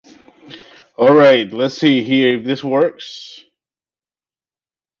All right, let's see here if this works.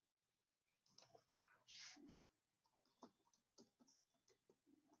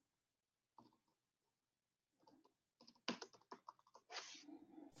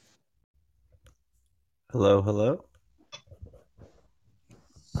 Hello, hello.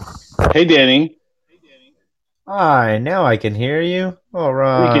 Hey, Danny, Hi, now I can hear you. All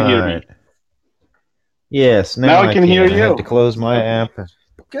you can hear right. me. Yes, Now now I I can hear can. I had to you. close my Okay. app.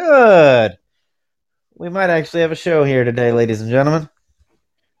 Good. We might actually have a show here today, ladies and gentlemen.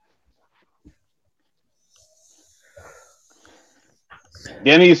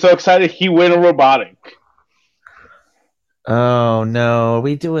 Danny is so excited he went robotic. Oh no, are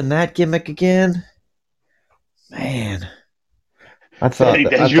we doing that gimmick again? Man, Danny,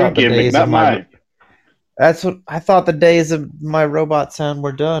 that's I your thought the gimmick, days of not my mine. that's what I thought the days of my robot sound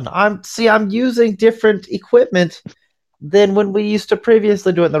were done. I'm using different equipment than when we used to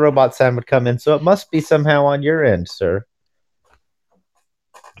previously do it and the robot sound would come in, so it must be somehow on your end, sir.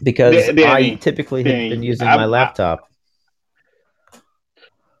 Because I Danny, typically have been Danny. using my laptop.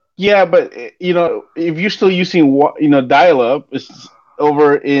 Yeah, but if you're still using dial-up, it's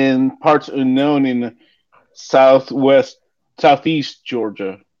over in parts unknown in southwest, southeast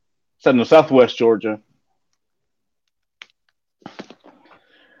Georgia. No, southwest Georgia.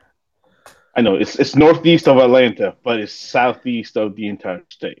 I know it's northeast of Atlanta, but it's southeast of the entire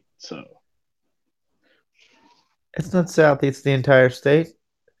state. So It's not south, it's the entire state.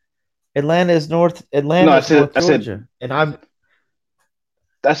 no, Atlanta is North Georgia.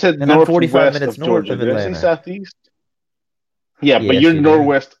 I said And I'm 45 northwest minutes of north Georgia. of Did I say Atlanta. southeast? Yeah, but you're Yes, you did.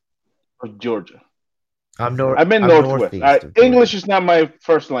 northwest of Georgia. I meant I'm northwest. northeast of English Georgia. is not my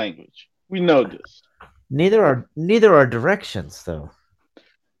first language. We know this. Neither are directions though.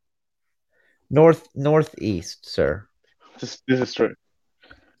 Northeast, sir. This is true.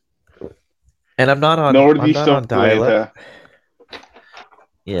 And I'm Northeast not of on dial up. Atlanta.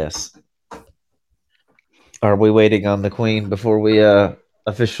 Yes. Are we waiting on the queen before we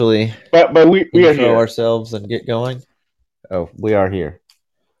officially But we are intro here. ourselves and get going? Oh, we are here.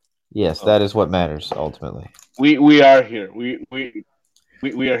 Yes, that Okay. is what matters ultimately. We are here. We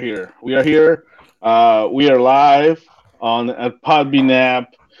are here. We are here. We are live on a Podbean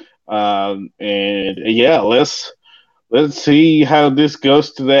app. And yeah, let's see how this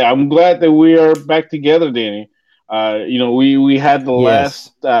goes today. I'm glad that we are back together, Danny. We had the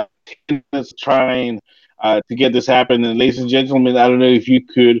last Yes. 10 minutes trying to get this happen. And ladies and gentlemen, I don't know if you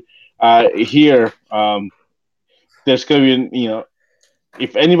could hear. There's going to be,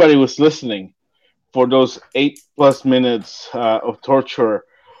 if anybody was listening for those 8+ minutes of torture,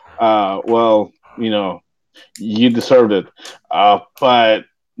 well, you deserved it. But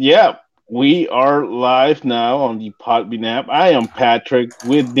yeah, we are live now on the Podbean app. I am Patrick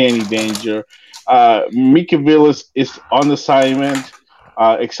with Danny Danger. Mika Villas is on assignment.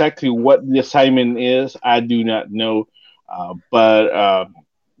 Exactly what the assignment is, I do not know. But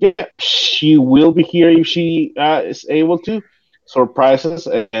yeah, she will be here if she is able to surprise us.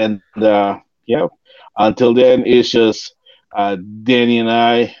 And yeah, until then, it's just Danny and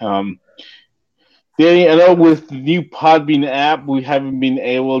I. Danny, I know with the new Podbean app, we haven't been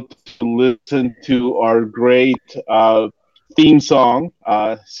able to listen to our great theme song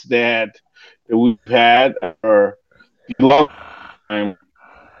that we've had for a long time.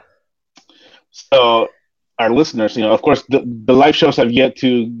 So our listeners, of course, the live shows have yet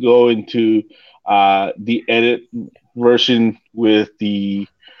to go into the edit version with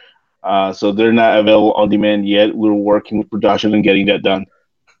so they're not available on demand yet. We're working with production and getting that done.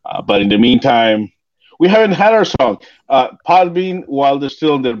 But in the meantime, we haven't had our song. Podbean, while they're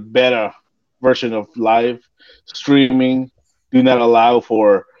still in the beta version of live streaming, do not allow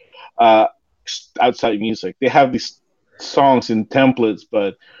for uh, outside music. They have these songs in templates,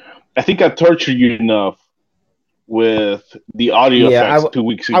 but I think I tortured you enough with the audio Yeah, effects 2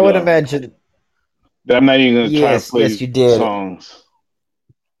 weeks I would ago imagine. that I'm not even going to try to Yes, play you did. songs.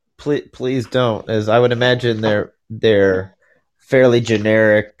 Please don't, as I would imagine they're fairly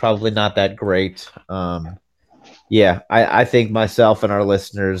generic, probably not that great. Yeah, I think myself and our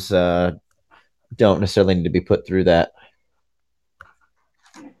listeners don't necessarily need to be put through that.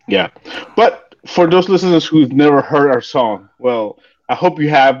 Yeah. But for those listeners who've never heard our song, well, I hope you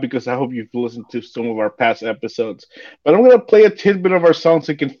have because I hope you've listened to some of our past episodes. But I'm going to play a tidbit of our song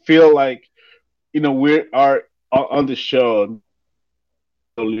so you can feel like, we are on the show.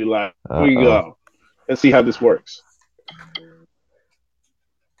 Totally live. Here Uh we oh. go. Let's see how this works.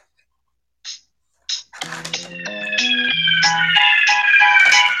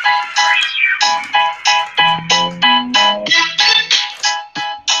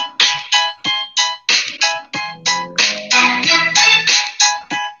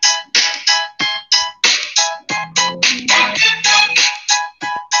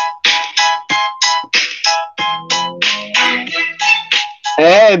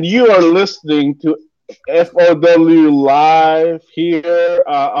 And you are listening to FOW Live here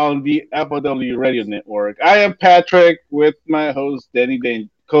on the FOW Radio Network. I am Patrick with my host,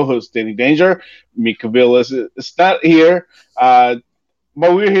 co-host Danny Danger. Mika Villas is not here, but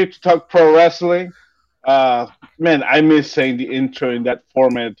we're here to talk pro wrestling. Uh, Man, I miss saying the intro in that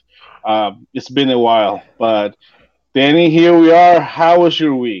format. It's been a while, but Danny, here we are. How was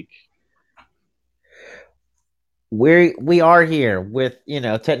your week? We are here with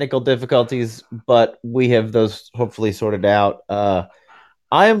technical difficulties, but we have those hopefully sorted out. I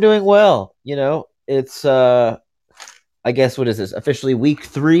am doing well. It's I guess what is this officially week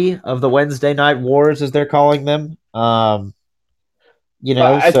 3 of the Wednesday Night Wars as they're calling them. So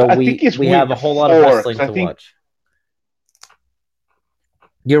I think it's we week have a whole lot of four because wrestling I to think watch.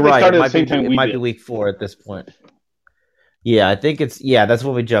 You're they right. It started at the might be same time it we might be did. week 4 at this point. Yeah, I think that's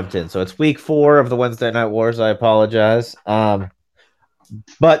when we jumped in. So it's week 4 of the Wednesday Night Wars. I apologize.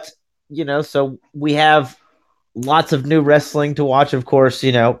 But so we have lots of new wrestling to watch. Of course,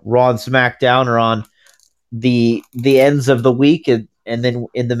 Raw and SmackDown are on the ends of the week, and then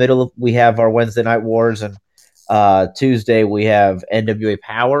in the middle we have our Wednesday Night Wars, and Tuesday we have NWA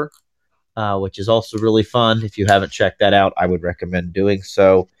Power, which is also really fun. If you haven't checked that out, I would recommend doing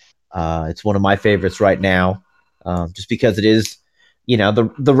so. It's one of my favorites right now, just because it is,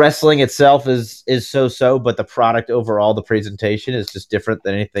 the wrestling itself is so, but the product overall, the presentation is just different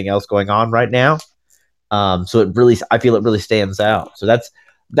than anything else going on right now. So I feel it really stands out. So that's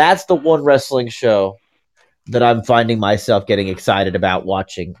the one wrestling show that I'm finding myself getting excited about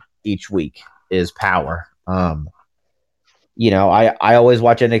watching each week is Power. I always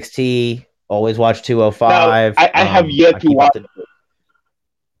watch NXT, always watch Now, 205. I have I yet to keep up watch. to.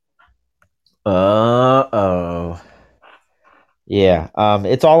 Oh. Yeah.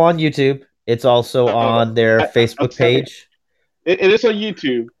 It's all on YouTube. It's also on their I'm Facebook telling you, page. it is on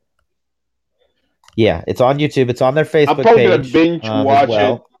YouTube. Yeah, it's on YouTube. It's on their I'm Facebook probably gonna page binge as watch it.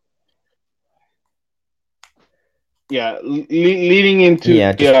 well. Yeah, leading into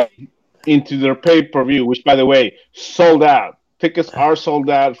Yeah, just into their pay per view, which by the way sold out. Tickets are sold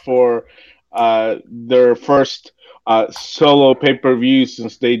out for their first solo pay per view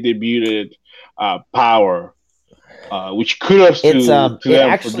since they debuted Power. Which kudos it's to it them for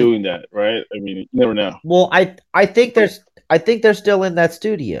actually doing that, right? I mean, you never know. well, I think they're still in that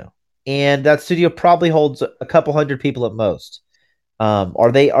studio, and that studio probably holds a couple hundred people at most.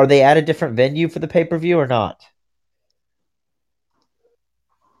 Are they at a different venue for the pay per view or not?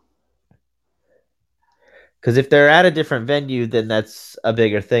 Because if they're at a different venue, then that's a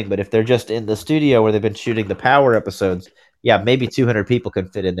bigger thing. But if they're just in the studio where they've been shooting the Power episodes, yeah, maybe 200 people can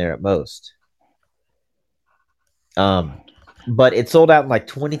fit in there at most. Um, but it sold out in like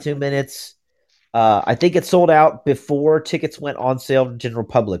 22 minutes. I think it sold out before tickets went on sale to general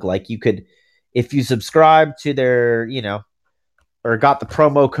public. Like you could, if you subscribe to their, or got the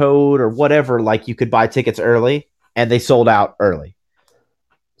promo code or whatever, like you could buy tickets early, and they sold out early.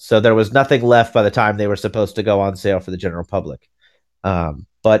 So there was nothing left by the time they were supposed to go on sale for the general public.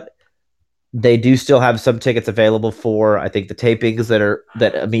 But they do still have some tickets available for, I think, the tapings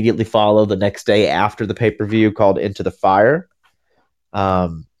that immediately follow the next day after the pay per view, called Into the Fire,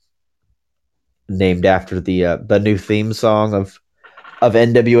 named after the new theme song of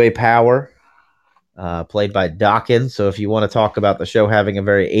NWA Power, played by Dokken. So if you want to talk about the show having a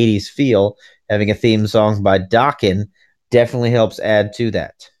very 80s feel, having a theme song by Dokken definitely helps add to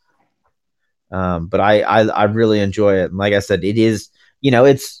that. But I really enjoy it. And like I said, it is,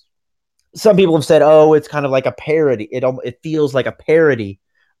 it's, some people have said, oh, it's kind of like a parody. It feels like a parody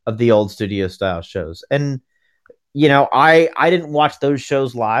of the old studio style shows. And, I didn't watch those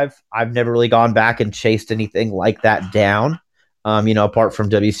shows live. I've never really gone back and chased anything like that down. Apart from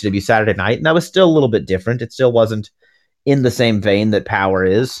WCW Saturday Night, and that was still a little bit different. It still wasn't in the same vein that Power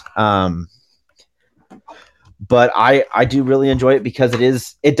is. But I do really enjoy it because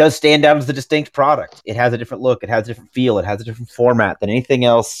it does stand out as a distinct product. It has a different look, it has a different feel, it has a different format than anything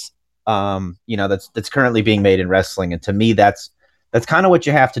else that's currently being made in wrestling. And to me, that's kind of what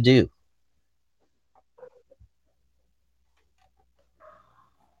you have to do.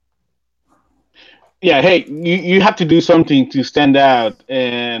 Yeah, hey, you have to do something to stand out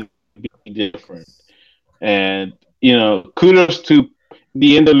and be different. And kudos to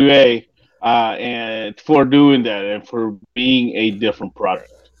the NWA and for doing that and for being a different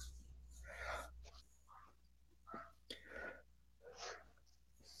product.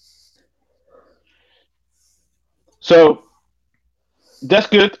 So that's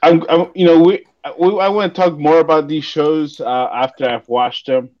good. I want to talk more about these shows after I've watched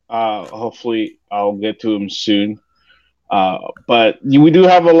them. Hopefully, I'll get to them soon. But we do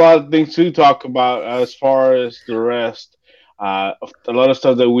have a lot of things to talk about as far as the rest. A lot of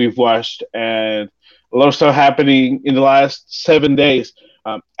stuff that we've watched and a lot of stuff happening in the last 7 days.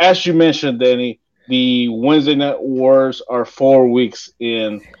 As you mentioned, Danny, the Wednesday Night Wars are 4 weeks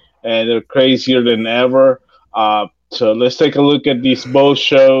in, and they're crazier than ever. So let's take a look at these both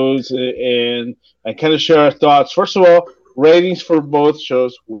shows and kind of share our thoughts. First of all, ratings for both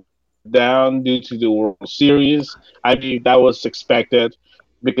shows were down due to the World Series. I believe that was expected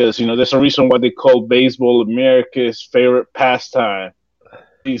because there's a reason why they call baseball America's favorite pastime.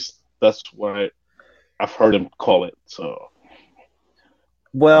 At least that's what I've heard them call it. So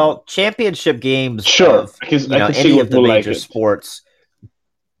Well, championship games sure, of I can see any why of the people like major it. sports.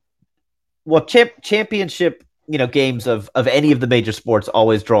 Well, championship games of any of the major sports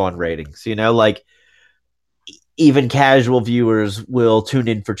always draw on ratings. Like even casual viewers will tune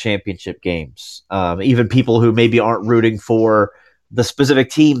in for championship games. Even people who maybe aren't rooting for the specific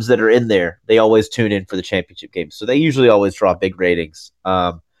teams that are in there, they always tune in for the championship games. So they usually always draw big ratings.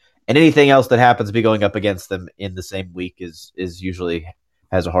 And anything else that happens to be going up against them in the same week is usually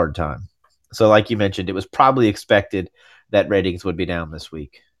has a hard time. So, like you mentioned, it was probably expected that ratings would be down this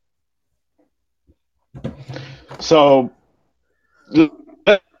week. So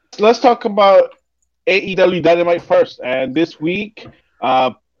let's talk about AEW Dynamite first. And this week,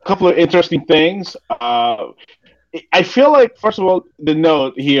 a couple of interesting things. I feel like, first of all, the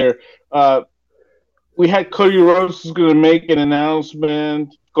note here, uh, we had Cody Rhodes was going to make an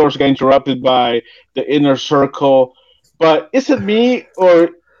announcement. Of course, got interrupted by the Inner Circle. But is it me or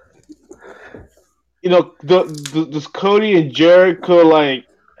does Cody and Jericho like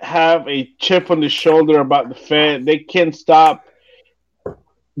have a chip on the shoulder about the Fed? They can't stop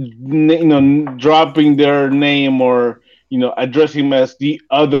dropping their name or addressing them as the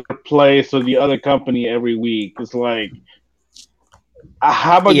other place or the other company every week. It's like,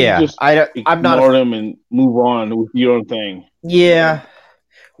 how about you Yeah, just I'm not a ignore them and move on with your own thing? yeah.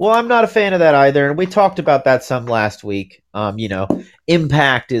 Well, I'm not a fan of that either, and we talked about that some last week.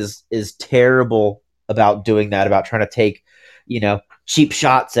 Impact is terrible about doing that, about trying to take, cheap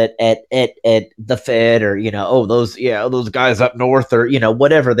shots at the Fed or those guys up north or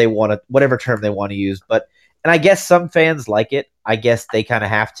whatever term they want to use. But and I guess some fans like it. I guess they kind of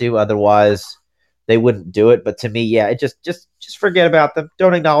have to, otherwise they wouldn't do it. But to me, yeah, it just forget about them.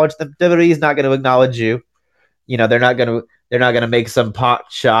 Don't acknowledge them. WWE is not going to acknowledge you. They're not gonna make some pot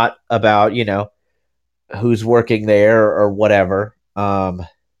shot about who's working there or whatever.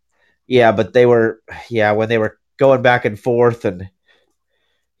 Yeah, but when they were going back and forth, and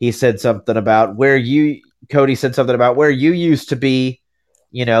he said something about Cody said something about where you used to be.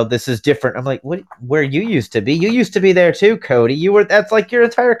 This is different. I'm like, what? Where you used to be? You used to be there too, Cody. That's like your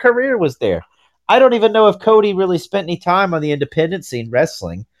entire career was there. I don't even know if Cody really spent any time on the independent scene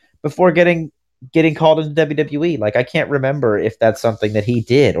wrestling before getting called into WWE. Like I can't remember if that's something that he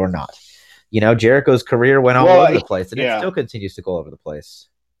did or not. Jericho's career went all over Well, the place, and it yeah, still continues to go over the place.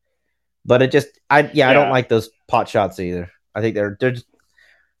 But I don't yeah, like those pot shots either. I think they're just,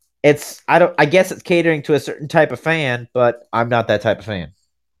 I guess it's catering to a certain type of fan, but I'm not that type of fan.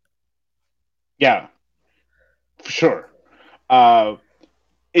 yeah, for sure. Uh,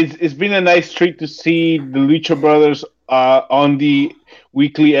 it's been a nice treat to see the Lucha Brothers on the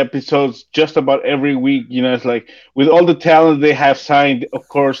weekly episodes just about every week. It's like with all the talent they have signed, of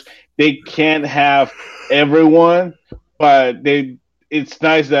course they can't have everyone, but it's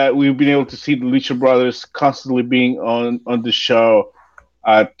nice that we've been able to see the Lucha Brothers constantly being on the show.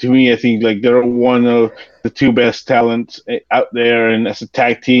 To me, I think like they're one of the two best talents out there, and as a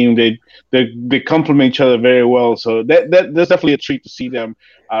tag team, they complement each other very well. So that's definitely a treat to see them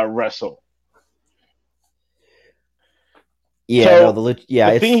wrestle. Yeah, no, So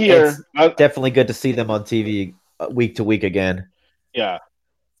the thing it's here, definitely good to see them on TV week to week again. yeah,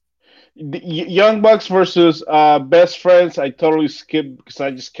 Young Bucks versus Best Friends. I totally skipped because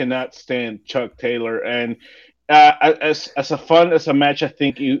I just cannot stand Chuck Taylor, and as a fun as a match, I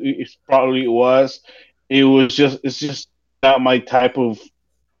think it probably was. It's just not my type of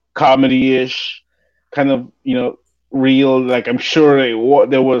comedy ish kind of real. Like I'm sure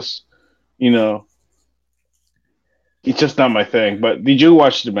there was you know it's just not my thing. But did you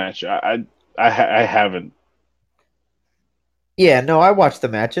watch the match? I haven't. Yeah, no, I watched the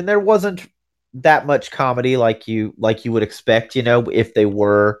match, and there wasn't that much comedy like you would expect. If they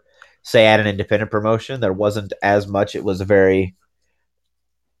were, say, at an independent promotion, there wasn't as much. It was a very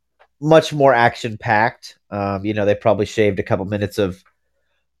much more action packed. They probably shaved a couple minutes of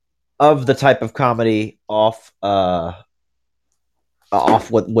the type of comedy off what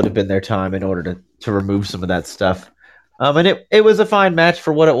would have been their time in order to remove some of that stuff. And it was a fine match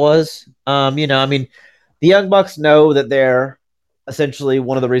for what it was. I mean, the Young Bucks know that they're essentially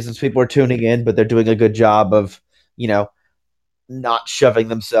one of the reasons people are tuning in, but they're doing a good job of, you know, not shoving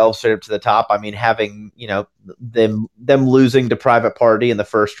themselves straight up to the top. I mean, having, them losing to Private Party in the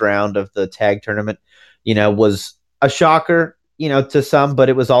first round of the tag tournament, was a shocker, to some, but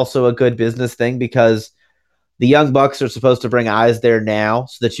it was also a good business thing because the Young Bucks are supposed to bring eyes there now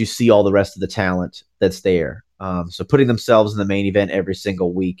so that you see all the rest of the talent that's there. So putting themselves in the main event every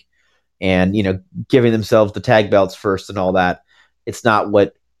single week and, giving themselves the tag belts first and all that. It's not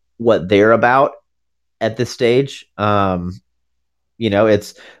what they're about at this stage.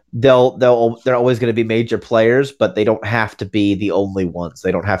 It's they're always going to be major players, but they don't have to be the only ones.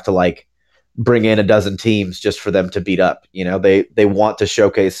 They don't have to like bring in a dozen teams just for them to beat up. They want to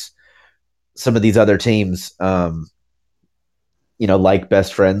showcase some of these other teams, like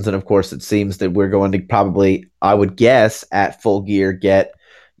Best Friends. And of course, it seems that we're going to probably, I would guess, at Full Gear get,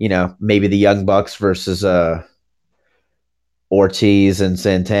 maybe the Young Bucks versus Ortiz and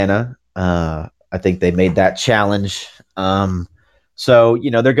Santana. I think they made that challenge. So,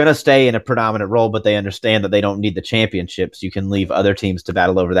 they're going to stay in a predominant role, but they understand that they don't need the championships. You can leave other teams to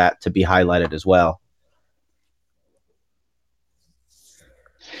battle over that to be highlighted as well.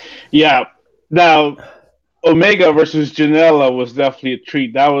 Yeah. Now, Omega versus Janela was definitely a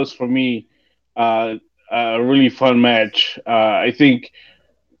treat. That was for me a really fun match. I think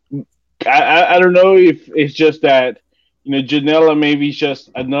I don't know if it's just that Janela maybe is just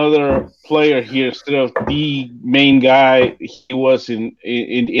another player here instead of the main guy he was in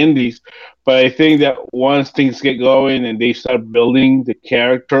the Indies. But I think that once things get going and they start building the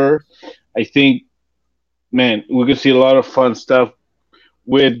character, I think, man, we could see a lot of fun stuff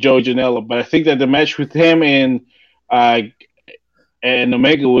with Joe Janela. But I think that the match with him uh, and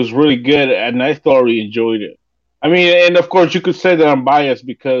Omega was really good, and I thoroughly enjoyed it. I mean, and of course, you could say that I'm biased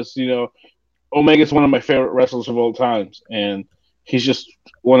because Omega is one of my favorite wrestlers of all times, and he's just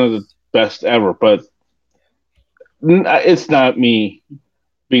one of the best ever. But it's not me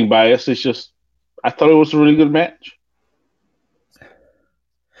being biased. It's just I thought it was a really good match.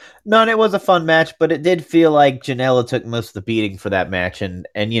 No, and it was a fun match, but it did feel like Janela took most of the beating for that match, and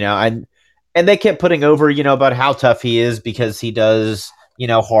and they kept putting over about how tough he is because he does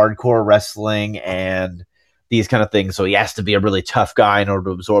hardcore wrestling and these kind of things, so he has to be a really tough guy in order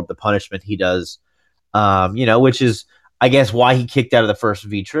to absorb the punishment he does. Which is I guess why he kicked out of the first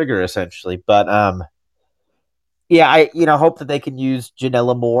V Trigger essentially, but yeah, I hope that they can use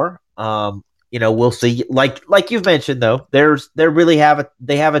Janela more. We'll see. Like you've mentioned though, they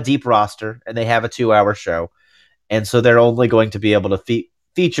have a deep roster and they have a 2-hour show, and so they're only going to be able to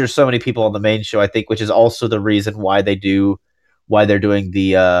feature so many people on the main show. I think, which is also the reason why they're doing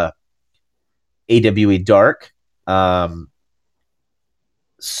the AWE Dark,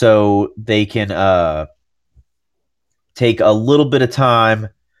 so they can take a little bit of time,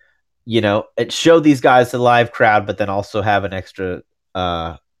 and show these guys the live crowd, but then also have an extra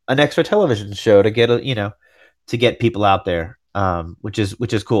television show to get to get people out there, which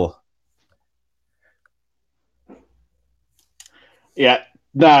is cool. Yeah.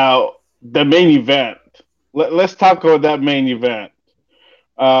 Now the main event. Let's talk about that main event.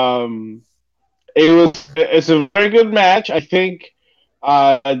 Um, it's a very good match. I think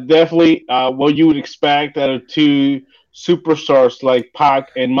definitely what you would expect out of two superstars like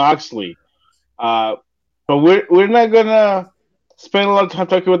Pac and Moxley. Uh, but we're not gonna spend a lot of time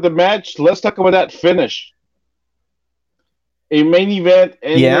talking about the match. Let's talk about that finish. A main event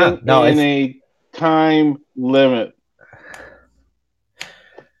Yeah, ending no, in it's a time limit.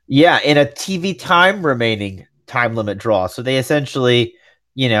 yeah, in a TV time limit draw. So they essentially,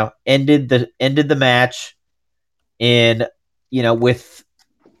 ended the match in, with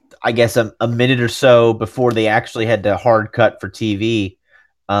I guess a minute or so before they actually had to hard cut for TV.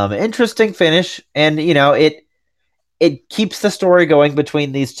 Interesting finish, and it keeps the story going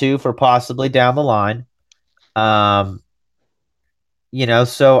between these two for possibly down the line. Um,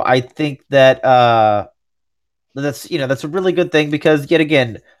 so I think that that's a really good thing because yet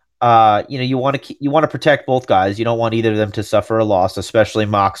again, you want to protect both guys. You don't want either of them to suffer a loss, especially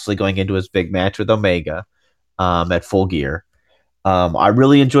Moxley going into his big match with Omega at Full Gear. I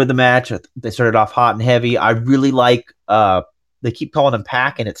really enjoyed the match. They started off hot and heavy. I really like they keep calling him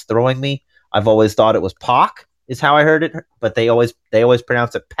Pac and it's throwing me. I've always thought it was Pac is how I heard it, but they always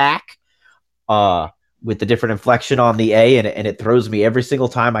pronounce it Pac with the different inflection on the A, and it throws me every single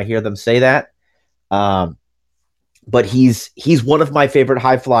time I hear them say that. Um, but he's one of my favorite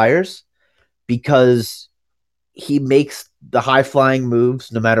high flyers because he makes the high flying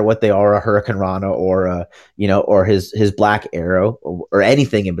moves, no matter what they are, a Hurricane Rana or or his Black Arrow or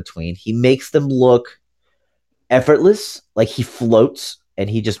anything in between. He makes them look effortless, like he floats, and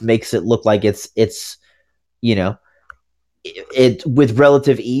he just makes it look like it's you know it with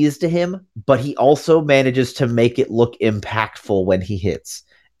relative ease to him, but he also manages to make it look impactful when he hits.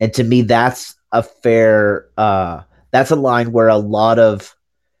 And to me, that's a fair that's a line where a lot of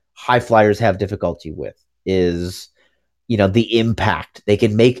high flyers have difficulty with is the impact. They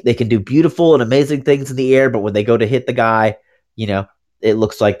can do beautiful and amazing things in the air, but when they go to hit the guy, you know, it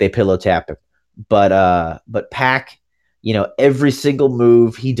looks like they pillow tap him. But Pac, every single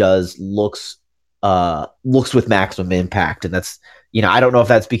move he does looks with maximum impact, and that's I don't know if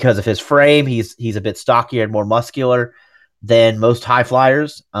that's because of his frame. He's a bit stockier and more muscular than most high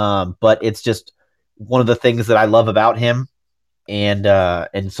flyers, but it's just one of the things that I love about him, and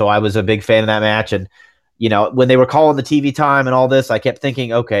so I was a big fan of that match. And when they were calling the TV time and all this, I kept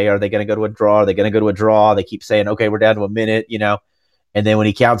thinking, okay, are they going to go to a draw? Are they going to go to a draw? They keep saying, okay, we're down to a minute, and then when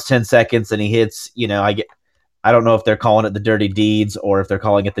he counts 10 seconds and he hits, I don't know if they're calling it the Dirty Deeds or if they're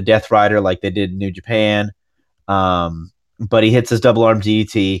calling it the Death Rider like they did in New Japan. But he hits his double arm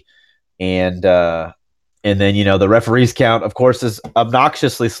DDT, and then the referee's count, of course, is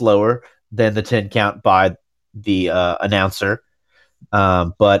obnoxiously slower than the 10 count by the announcer.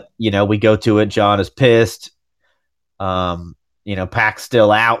 But we go to it. John is pissed. Pac's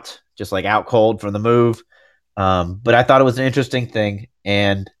still out, just like out cold from the move. But I thought it was an interesting thing,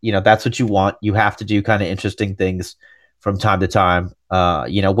 and that's what you want. You have to do kind of interesting things from time to time.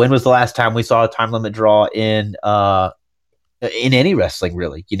 When was the last time we saw a time limit draw in any wrestling?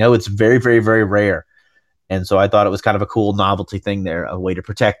 Really, it's very, very, very rare. And so I thought it was kind of a cool novelty thing there, a way to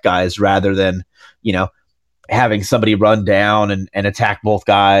protect guys rather than having somebody run down and attack both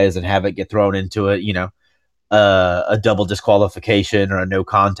guys and have it get thrown into a double disqualification or a no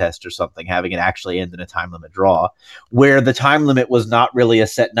contest or something, having it actually end in a time limit draw, where the time limit was not really a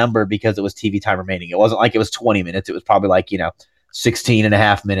set number because it was TV time remaining. It wasn't like it was 20 minutes. It was probably like, 16 and a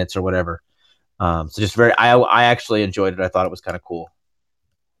half minutes or whatever. So just I actually enjoyed it. I thought it was kind of cool.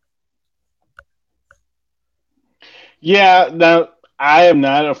 Yeah, now I am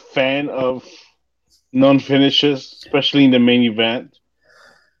not a fan of non-finishes, especially in the main event.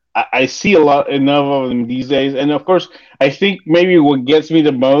 I see enough of them these days, and of course, I think maybe what gets me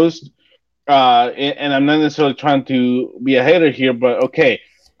the most, and I'm not necessarily trying to be a hater here, but okay,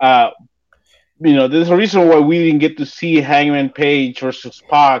 there's a reason why we didn't get to see Hangman Page versus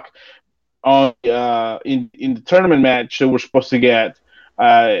Pac on in the tournament match that we're supposed to get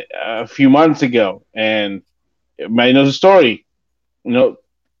a few months ago, and everybody knows the story.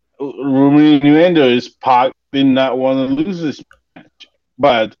 Rumor innuendo is Pac did not want to lose this match,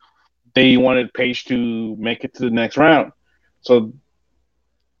 but they wanted Page to make it to the next round. So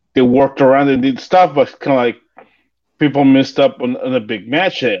they worked around and did stuff, but kind of like people missed up on a big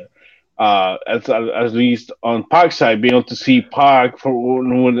match there. At least on Pac's side, being able to see Pac for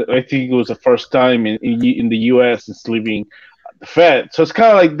when I think it was the first time in the U.S. since leaving the Fed. So it's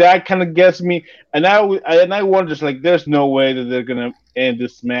kind of like that kind of gets me. And I wonder, just like, there's no way that they're gonna end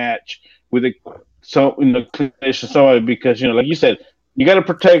this match with a clinician somebody, because like you said, you got to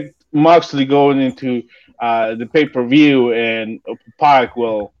protect Moxley going into the pay per view, and Pac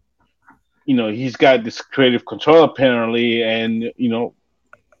will. He's got this creative control apparently, and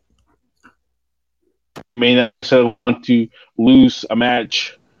may not necessarily want to lose a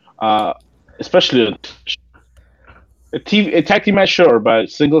match, especially a tag team match, sure, but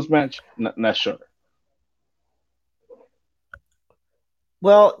singles match, not sure.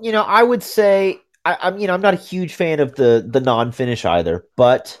 Well, I would say I'm not a huge fan of the non-finish either,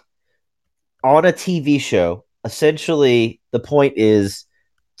 but on a TV show, essentially the point is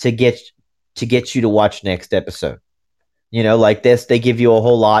to get you to watch next episode. Like this, they give you a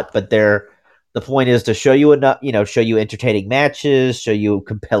whole lot, but the point is to show you enough, show you entertaining matches, show you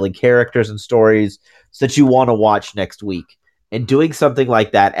compelling characters and stories so that you want to watch next week. And doing something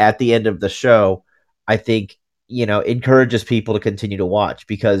like that at the end of the show, I think, encourages people to continue to watch,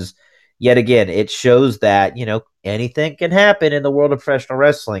 because yet again, it shows that, anything can happen in the world of professional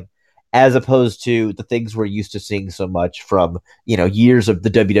wrestling, as opposed to the things we're used to seeing so much from, years of the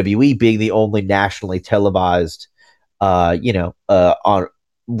WWE being the only nationally televised on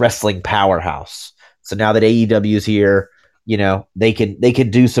wrestling powerhouse. So now that AEW is here, they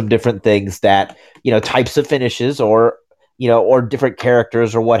can do some different things that, types of finishes or different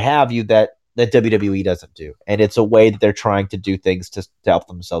characters or what have you that WWE doesn't do. And it's a way that they're trying to do things to help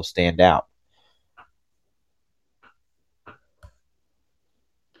themselves stand out.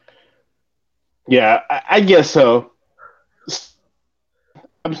 Yeah, I guess so.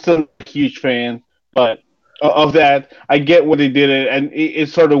 I'm still a huge fan, but of that, I get what they did, and it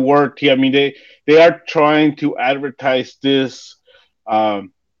sort of worked. Yeah, I mean they are trying to advertise this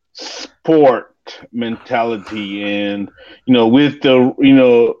sport mentality, and with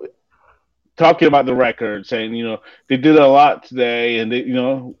the talking about the records, and they did a lot today, and they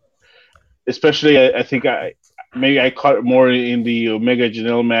especially I think maybe I caught it more in the Omega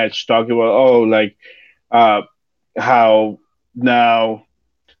Janelle match, talking about like uh how now.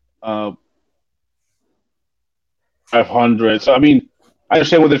 Uh, 500. So I mean, I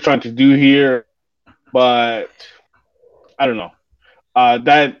understand what they're trying to do here, but I don't know.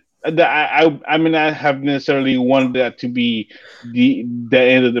 That I mean, I have necessarily wanted that to be the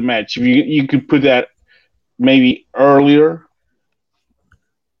end of the match. If you could put that maybe earlier,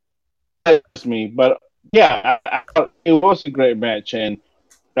 that's me. But yeah, it was a great match, and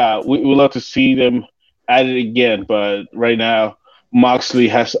we would love to see them at it again. But right now, Moxley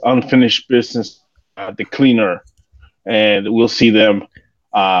has unfinished business, the cleaner, and we'll see them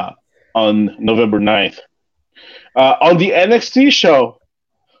uh, on November 9th. On the NXT show,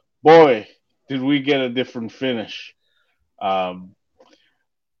 boy, did we get a different finish. Um,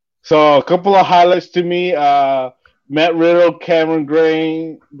 so a couple of highlights to me: Matt Riddle, Cameron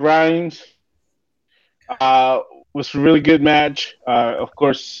Grimes uh, was a really good match. Of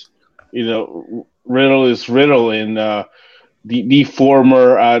course, Riddle is Riddle, and the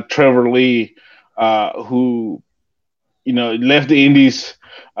former Trevor Lee, who left the Indies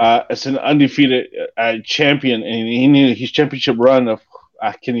as an undefeated champion, and he knew his championship run of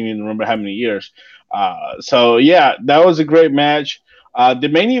I can't even remember how many years. So yeah, that was a great match. The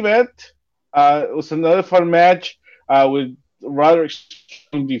main event was another fun match with Roderick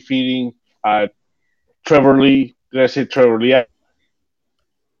Strong defeating Trevor Lee. Did I say Trevor Lee?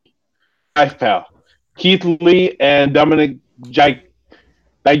 Life pal, Keith Lee and Dominic Dijakovic.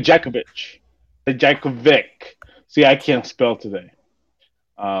 Dijakovic. See, I can't spell today.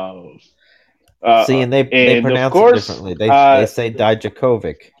 Uh, See, and they and of pronounce it course, differently. They say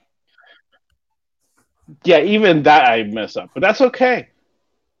Dijakovic. yeah, even that I mess up, but that's okay.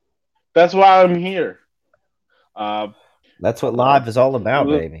 That's why I'm here. Uh, That's what uh, live is all about,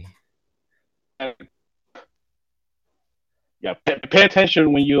 baby. yeah, pay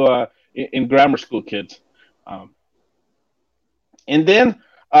attention when you in grammar school, kids. Um, and then,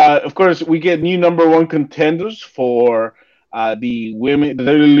 of course, we get new number one contenders for the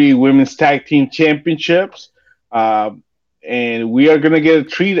WWE Women's Tag Team Championships. Uh, and we are going to get a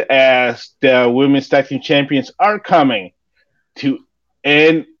treat as the Women's Tag Team Champions are coming to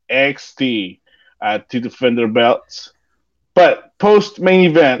NXT to defend their belts. But post main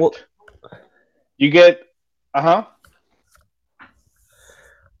event, Well, you get, uh huh.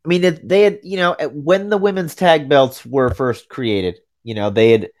 I mean, they had, when the women's tag belts were first created,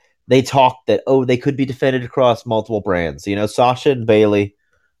 they talked that, they could be defended across multiple brands. Sasha and Bailey,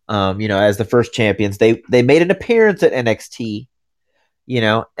 as the first champions, they made an appearance at NXT,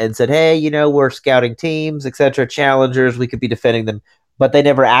 and said, hey, we're scouting teams, etc., challengers, we could be defending them, but they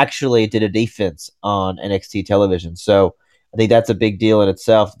never actually did a defense on NXT television. So I think that's a big deal in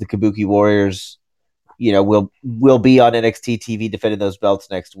itself. The Kabuki Warriors, will be on NXT TV defending those belts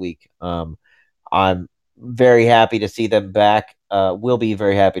next week. I'm very happy to see them back. We'll be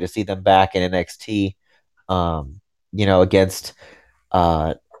very happy to see them back in NXT. Against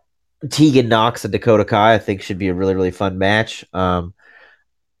Tegan Knox and Dakota Kai, I think should be a really, really fun match. I'm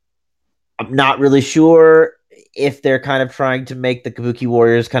not really sure if they're kind of trying to make the Kabuki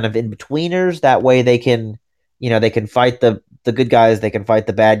Warriors kind of in betweeners. That way they can, they can fight the good guys, they can fight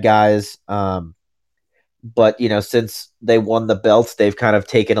the bad guys. But since they won the belts, they've kind of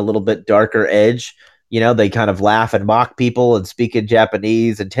taken a little bit darker edge. They kind of laugh and mock people and speak in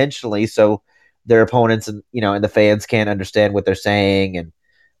Japanese intentionally, so their opponents and the fans can't understand what they're saying.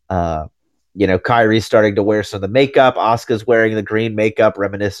 And Kyrie's starting to wear some of the makeup. Asuka's wearing the green makeup,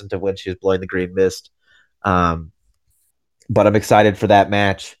 reminiscent of when she was blowing the green mist. But I'm excited for that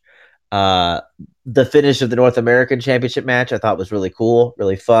match. The finish of the North American Championship match I thought was really cool,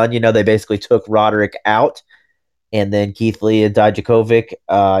 really fun. They basically took Roderick out, and then Keith Lee and Dijakovic,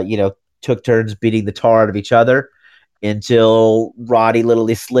 took turns beating the tar out of each other until Roddy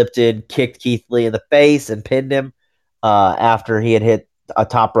literally slipped in, kicked Keith Lee in the face, and pinned him after he had hit a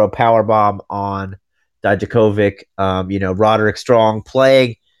top rope power bomb on Dijakovic. Roderick Strong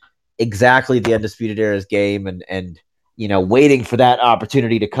playing exactly the Undisputed Era's game, and waiting for that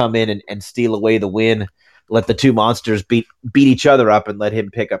opportunity to come in and steal away the win, let the two monsters beat each other up and let him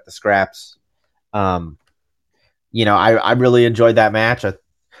pick up the scraps. I really enjoyed that match.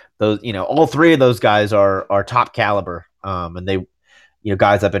 those, all three of those guys are top caliber, and they,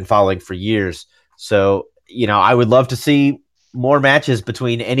 guys I've been following for years. So, I would love to see more matches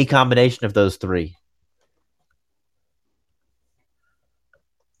between any combination of those three.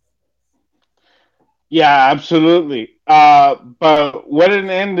 Yeah, absolutely. But what an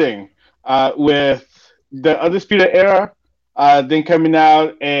ending with the Undisputed Era then coming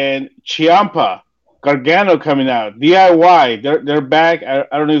out and Ciampa, Gargano coming out, DIY. They're back. I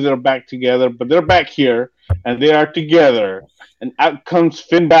don't know if they're back together, but they're back here and they are together. And out comes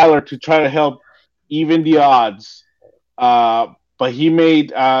Finn Balor to try to help even the odds. But he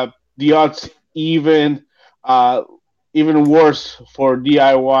made the odds even uh, even worse for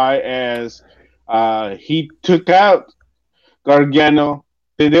DIY as he took out Gargano.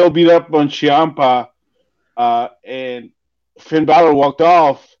 They'll beat up on Ciampa, and Finn Balor walked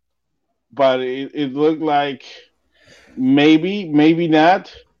off. But it looked like maybe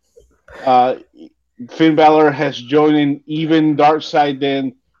not. Uh, Finn Balor has joined an even dark side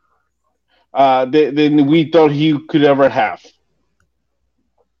than we thought he could ever have.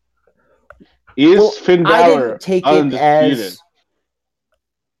 Is Well, Finn I didn't Balor take it undisputed? as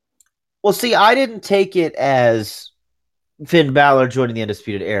well. See, I didn't take it as Finn Balor joining the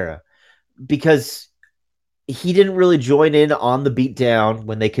Undisputed Era because he didn't really join in on the beatdown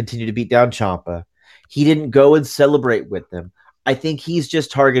when they continued to beat down Champa. He didn't go and celebrate with them. I think he's just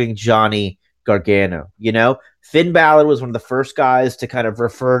targeting Johnny Gargano. Finn Balor was one of the first guys to kind of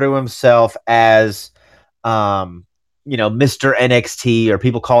refer to himself as, Mr. NXT, or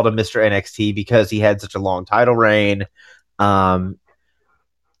people called him Mr. NXT because he had such a long title reign um,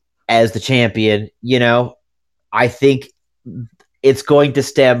 as the champion. I think it's going to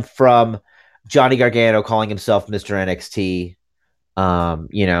stem from Johnny Gargano calling himself Mr. NXT,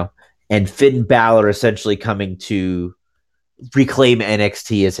 and Finn Balor essentially coming to reclaim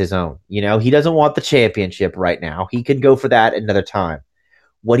NXT as his own. He doesn't want the championship right now. He can go for that another time.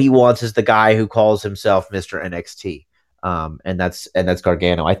 What he wants is the guy who calls himself Mr. NXT, and that's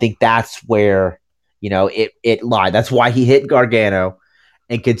Gargano. I think that's where it lied. That's why he hit Gargano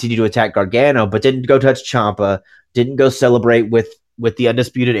and continued to attack Gargano, but didn't go touch Champa, didn't go celebrate with the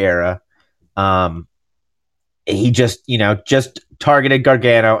Undisputed Era. Um, he just targeted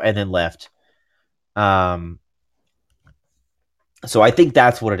Gargano and then left. So I think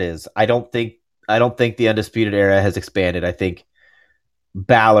that's what it is. I don't think the Undisputed Era has expanded. I think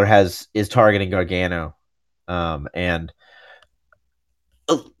Balor is targeting Gargano, and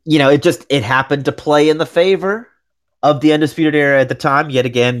it happened to play in the favor of the Undisputed Era at the time. Yet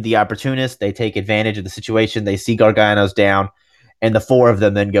again, the opportunists, they take advantage of the situation. They see Gargano's down, and the four of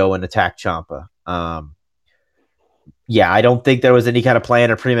them then go and attack Champa. Yeah, I don't think there was any kind of plan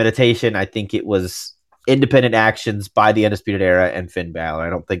or premeditation. I think it was independent actions by the Undisputed Era and Finn Balor. I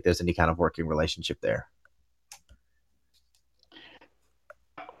don't think there's any kind of working relationship there.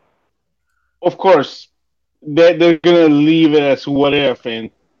 Of course, they're gonna leave it as what if and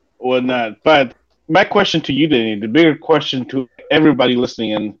whatnot. But my question to you, Danny, the bigger question to everybody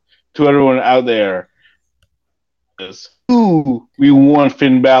listening and to everyone out there is who we want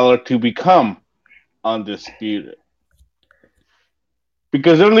Finn Balor to become undisputed.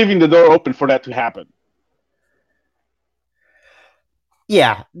 Because they're leaving the door open for that to happen.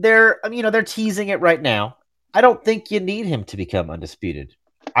 Yeah, they're teasing it right now. I don't think you need him to become undisputed.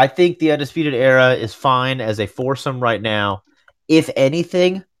 I think the Undisputed Era is fine as a foursome right now. If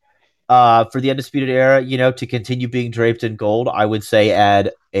anything, for the Undisputed Era, to continue being draped in gold, I would say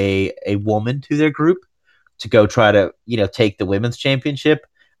add a woman to their group to go try to, take the women's championship.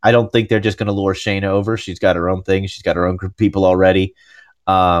 I don't think they're just going to lure Shayna over. She's got her own thing. She's got her own group of people already.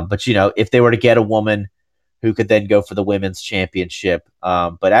 But if they were to get a woman who could then go for the women's championship,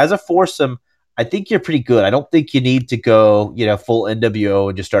 but as a foursome, I think you're pretty good. I don't think you need to go, full NWO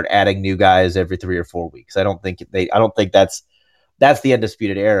and just start adding new guys every 3 or 4 weeks. I don't think that's the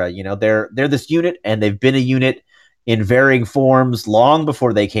Undisputed Era. They're this unit, and they've been a unit in varying forms long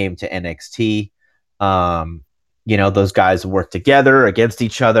before they came to NXT. Those guys work together against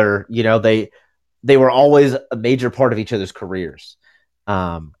each other. They were always a major part of each other's careers.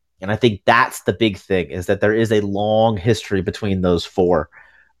 And I think that's the big thing, is that there is a long history between those four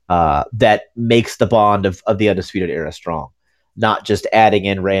that makes the bond of the Undisputed Era strong, not just adding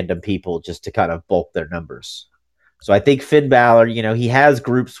in random people just to kind of bulk their numbers. So I think Finn Balor, he has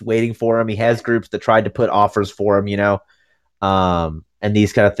groups waiting for him. He has groups that tried to put offers for him, and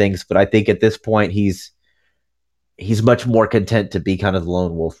these kind of things. But I think at this point, he's much more content to be kind of the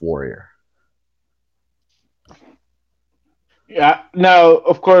lone wolf warrior. Yeah. Now,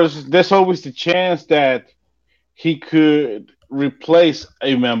 of course, there's always the chance that he could replace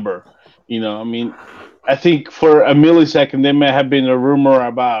a member. I mean, I think for a millisecond there may have been a rumor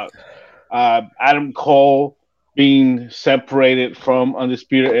about Adam Cole being separated from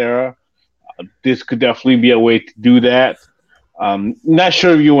Undisputed Era. This could definitely be a way to do that. Not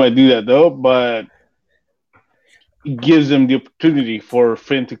sure if you want to do that though, but it gives them the opportunity for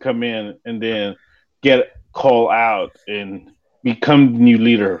Finn to come in and then get Cole out and become the new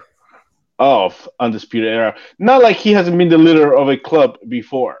leader of Undisputed Era. Not like he hasn't been the leader of a club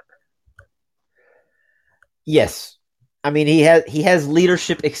before. Yes, I mean he has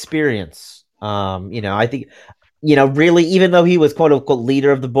leadership experience. I think really, even though he was quote unquote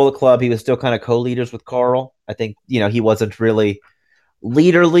leader of the Bullet Club, he was still kind of co-leaders with Carl. I think he wasn't really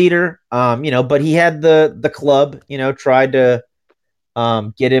leader. But he had the club. Tried to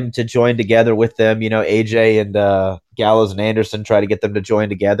get him to join together with them. AJ and Gallows and Anderson tried to get them to join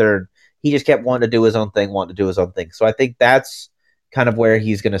together, and he just kept wanting to do his own thing. So I think that's kind of where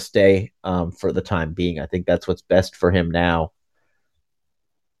he's going to stay for the time being. I think that's what's best for him now.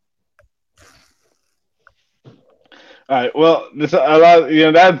 All right. Well, this a lot.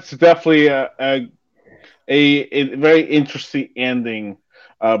 That's definitely a very interesting ending.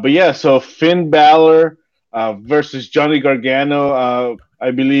 But yeah, so Finn Balor versus Johnny Gargano,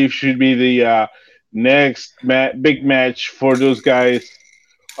 I believe, should be the next big match for those guys.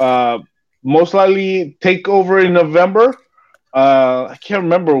 Uh, Most likely take over in November. I can't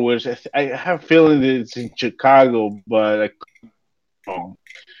remember which. I have a feeling that it's in Chicago, but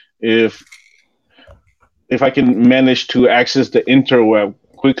if if I can manage to access the interweb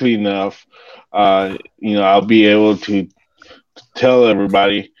quickly enough, I'll be able to tell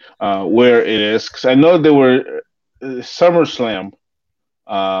everybody where it is because I know they were SummerSlam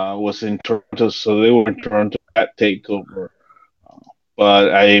was in Toronto, so they were in Toronto at Takeover.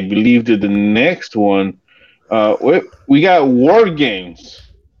 But I believe that the next one, we got War Games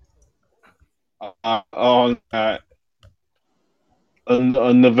on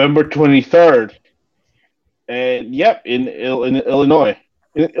on November 23rd, and yep, in Illinois,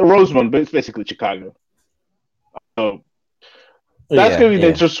 in Rosemont, but it's basically Chicago. So that's Yeah, gonna be the yeah.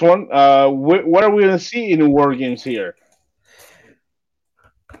 interesting one. What are we gonna see in War Games here?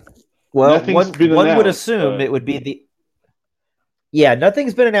 Well, Nothing's one been one would announced, assume but it would be the yeah.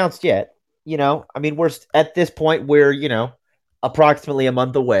 Nothing's been announced yet. I mean, we're at this point where approximately a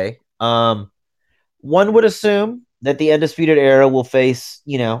month away. One would assume that the Undisputed Era will face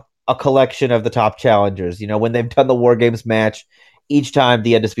a collection of the top challengers. When they've done the War Games match, each time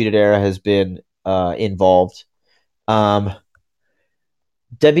the Undisputed Era has been involved. Um,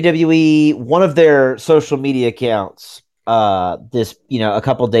 WWE, one of their social media accounts, this a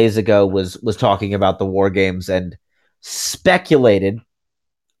couple days ago was talking about the War Games and speculated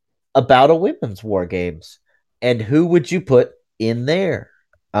about a women's War Games and who would you put in there.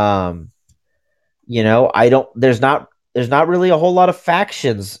 Um, I don't. There's not really a whole lot of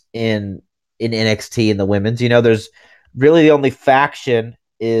factions in NXT in the women's. There's really the only faction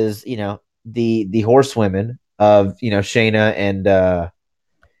is the horsewomen of Shayna and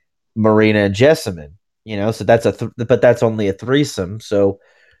Marina and Jessamine. So but that's only a threesome. So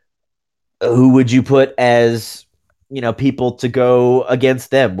who would you put as people to go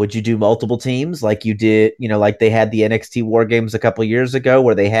against them? Would you do multiple teams like you did? Like they had the NXT War Games a couple years ago,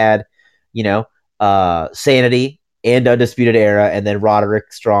 where they had you know Sanity and Undisputed Era, and then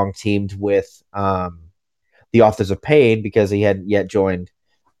Roderick Strong teamed with the Authors of Pain because he hadn't yet joined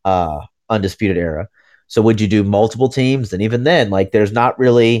Undisputed Era. So would you do multiple teams? And even then, like there's not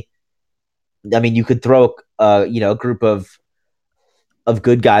really. I mean, you could throw a group of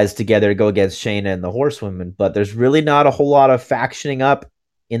good guys together to go against Shayna and the Horsewomen, but there's really not a whole lot of factioning up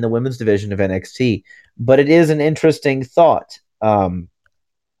in the women's division of NXT. But it is an interesting thought, with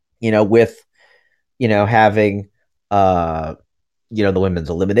having the women's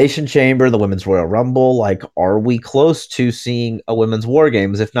elimination chamber, the women's Royal Rumble. Like, are we close to seeing a women's War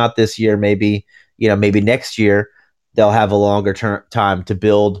Games? If not this year, maybe next year they'll have a longer time to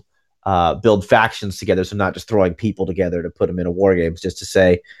build factions together. So not just throwing people together to put them in a War Games just to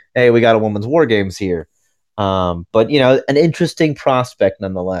say, hey, we got a women's War Games here. But an interesting prospect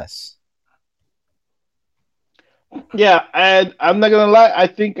nonetheless. yeah, and I'm not gonna lie. I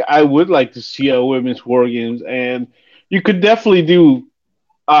think I would like to see a women's War Games, and you could definitely do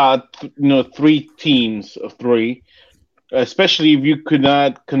three teams of three, especially if you could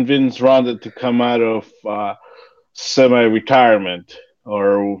not convince Ronda to come out of semi-retirement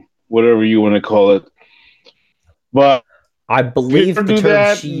or whatever you want to call it. But I if you believe the do term that,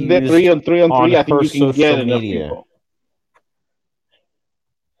 she that three used on three on on three, I think her you can social get enough media. people.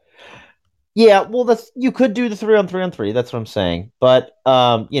 Yeah, well, you could do the 3-on-3-on-3. That's what I'm saying. But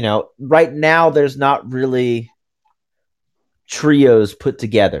right now there's not really trios put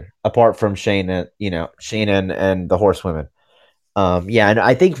together apart from Shayna, Shayna and the Horsewomen. Yeah, and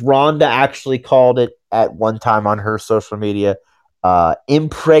I think Rhonda actually called it at one time on her social media,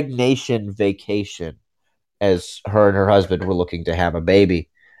 impregnation vacation, as her and her husband were looking to have a baby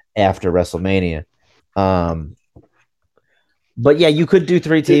after WrestleMania. Um, but yeah, you could do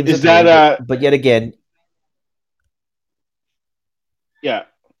three teams of Is three, that but yet again, yeah?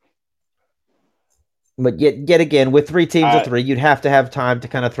 yet again, with three teams of Uh, three, you'd have to have time to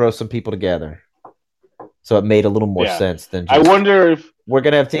kind of throw some people together. So it made a little more yeah. sense than I just wonder if we're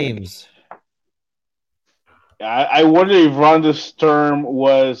gonna have teams. I wonder if Ronda's term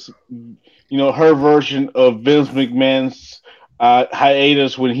was, her version of Vince McMahon's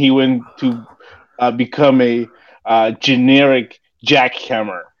hiatus when he went to become a generic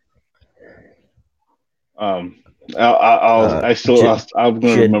jackhammer. Um, Uh, I'm gonna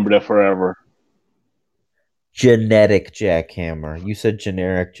gen- remember that forever. Genetic jackhammer. You said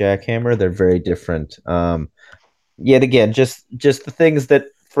generic jackhammer. They're very different. Yet again, just the things that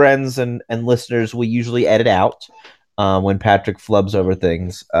friends and listeners will usually edit out when Patrick flubs over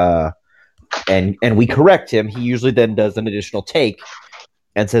things. And we correct him. He usually then does an additional take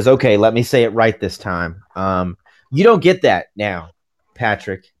and says, "Okay, let me say it right this time." You don't get that now,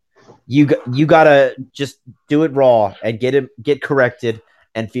 Patrick. You gotta just do it raw and get corrected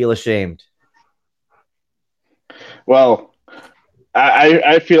and feel ashamed. Well,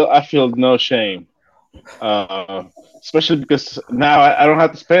 I feel no shame, uh, especially because now I don't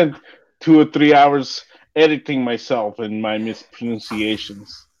have to spend 2 or 3 hours editing myself and my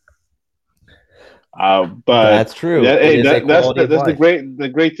mispronunciations. But That's true. It hey, is a quality of that's life. the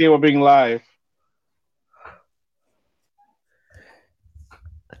great thing about being live.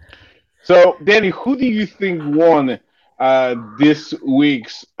 So, Danny, who do you think won this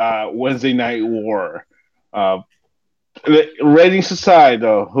week's Wednesday Night War? Uh, ratings aside,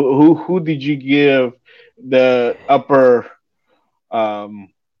 though, who did you give the upper um,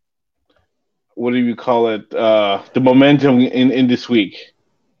 what do you call it? The momentum in this week,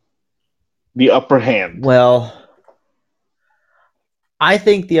 the upper hand. Well, I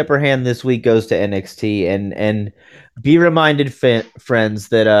think the upper hand this week goes to NXT, and be reminded, friends,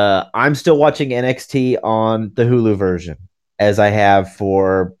 that I'm still watching NXT on the Hulu version as I have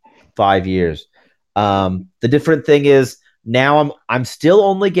for 5 years. The different thing is now I'm still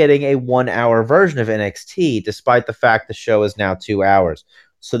only getting a 1 hour version of NXT, despite the fact the show is now 2 hours.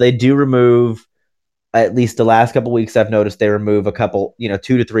 So they do remove, at least the last couple weeks I've noticed, they remove a couple, 2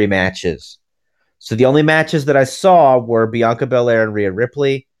 to 3 matches. So the only matches that I saw were Bianca Belair and Rhea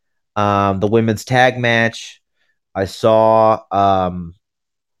Ripley, the women's tag match. I saw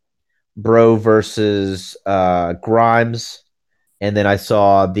Bro versus Grimes, and then I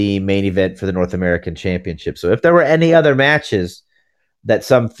saw the main event for the North American Championship. So if there were any other matches that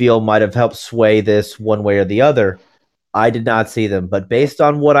some feel might have helped sway this one way or the other, I did not see them. But based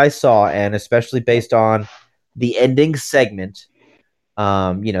on what I saw, and especially based on the ending segment,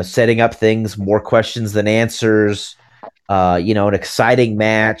 setting up things, more questions than answers, an exciting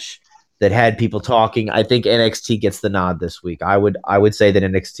match that had people talking. I think NXT gets the nod this week. I would say that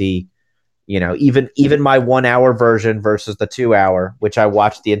NXT, even my 1 hour version versus the 2 hour, which I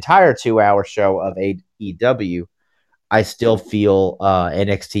watched the entire 2 hour show of AEW, I still feel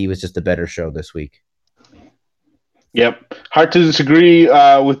NXT was just a better show this week. Yep, hard to disagree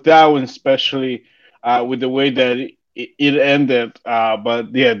with that one, especially with the way that it ended.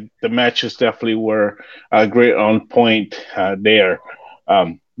 But yeah, the matches definitely were great on point there.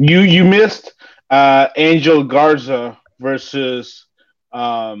 You missed Angel Garza versus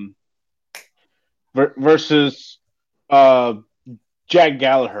um, versus uh, Jack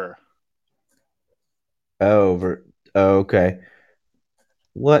Gallagher. Oh, okay.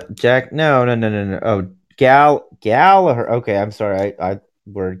 What Jack? No, no, no, no, no. Oh, Gallagher. Okay, I'm sorry. I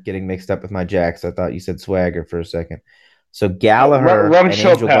we're getting mixed up with my Jacks. I thought you said Swagger for a second. So Gallagher Ron and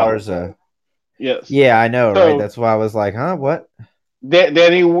Angel Chappelle. Garza. Yes. Yeah, I know, right? So, That's why I was like, huh, what?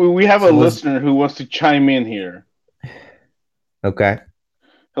 Danny, we have a So was listener who wants to chime in here. okay.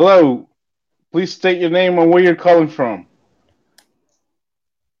 Hello. Please state your name and where you're calling from.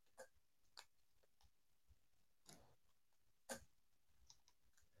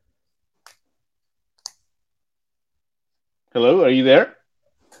 Hello, are you there?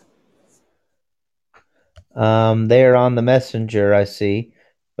 They are on the messenger, I see,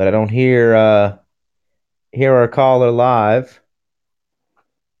 but I don't hear our caller live,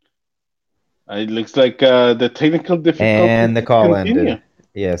 It looks like the technical difficulties and the call continue. ended.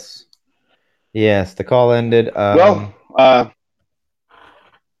 Yes. Yes, the call ended. Well,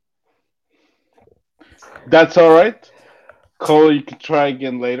 that's all right. Cole, you can try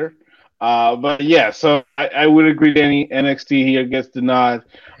again later. But yeah, so I would agree that any NXT here gets the nod.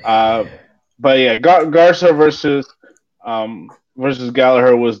 Uh, but yeah, Garza versus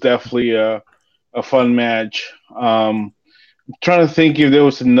Gallagher was definitely a fun match. Trying to think if there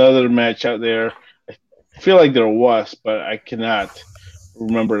was another match out there. I feel like there was, but I cannot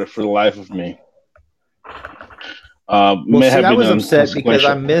remember it for the life of me. Well, May see, have I been was upset because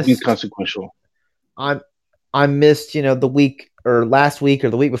I inconsequential. missed Inconsequential. I I missed, the week or last week or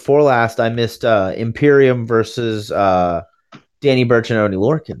the week before last, I missed Imperium versus Danny Burch and Oni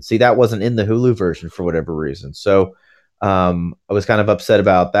Lorcan. See, that wasn't in the Hulu version for whatever reason. So I was kind of upset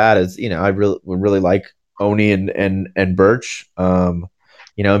about that. As I really would really like Oni and Birch.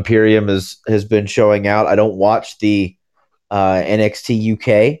 Imperium has been showing out. I don't watch the NXT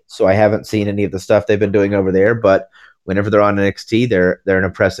UK, so I haven't seen any of the stuff they've been doing over there. But whenever they're on NXT, they're an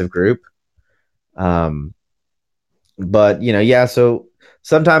impressive group. Um, but yeah. So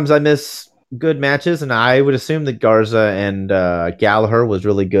sometimes I miss good matches, and I would assume that Garza and Gallagher was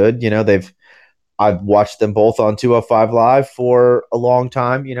really good. I've watched them both on 205 Live for a long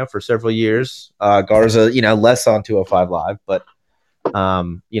time. For several years. Garza, less on 205 Live, but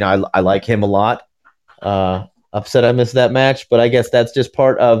I like him a lot. Upset I missed that match, but I guess that's just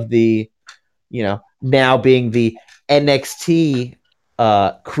part of the now being the NXT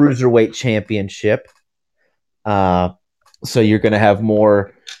Cruiserweight Championship. Uh, so you're going to have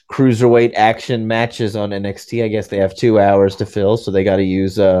more cruiserweight action matches on NXT. I guess they have 2 hours to fill, so they got to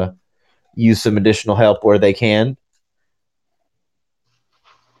use some additional help where they can.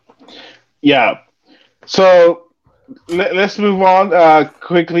 Yeah. So let's move on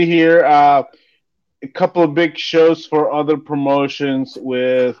quickly here. A couple of big shows for other promotions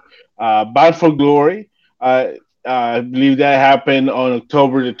with Bound for Glory. I believe that happened on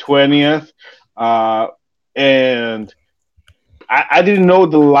October the 20th. Uh, and I didn't know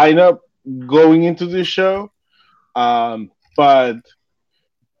the lineup going into this show, but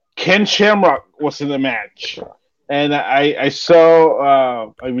Ken Shamrock was in the match. And I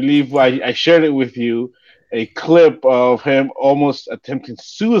saw, I believe I shared it with you, a clip of him almost attempting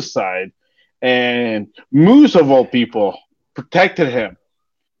suicide. And Moose, of all people, protected him.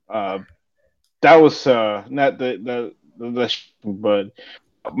 Uh, that was not but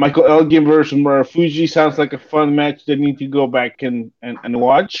Michael Elgin versus Murafuji sounds like a fun match that need to go back and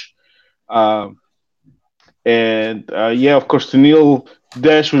watch. Um, and yeah, of course, Tennille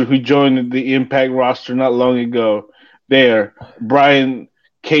Dashwood, who joined the Impact roster not long ago, there. Brian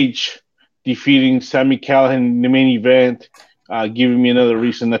Cage defeating Sami Callihan in the main event, giving me another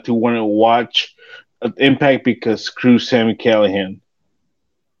reason not to want to watch Impact because screw Sami Callihan.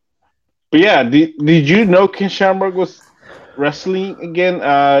 But yeah, did you know Ken Shamrock was wrestling again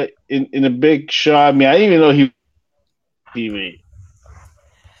in a big show? I mean, I didn't even know he was TV.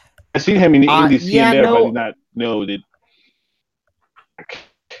 I've seen him in the indies here and Yeah, there, but I did no, not know that.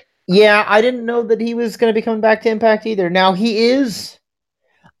 yeah, I didn't know that he was going to be coming back to Impact either. Now he is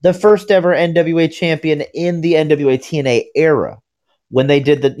the first ever NWA champion in the NWA TNA era. When they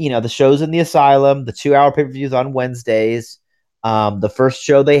did the shows in the Asylum, the 2 hour pay per views on Wednesdays, the first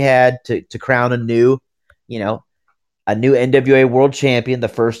show they had to crown you know, a new NWA World Champion, the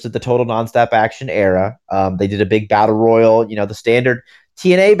first of the Total Nonstop Action era. They did a big battle royal, the standard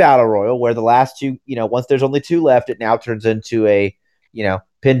TNA battle royal, where the last two, once there's only two left, it now turns into a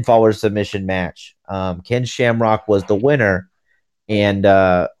pinfall or submission match. Ken Shamrock was the winner, and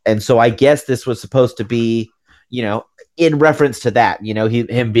so I guess this was supposed to be, in reference to that,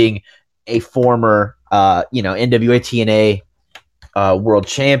 him being a former, NWA TNA world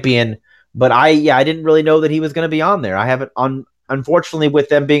champion. But I didn't really know that he was going to be on there. I haven't on unfortunately with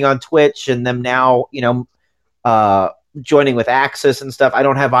them being on Twitch and them now, uh, joining with Access and stuff. I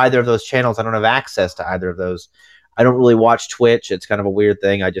don't have either of those channels. I don't have access to either of those. I don't really watch Twitch. It's kind of a weird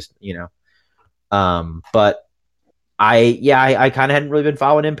thing. I just, but I kind of hadn't really been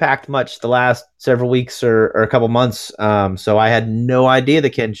following Impact much the last several weeks or a couple months. So I had no idea that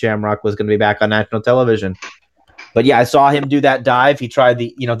Ken Shamrock was going to be back on national television. But yeah, I saw him do that dive. He tried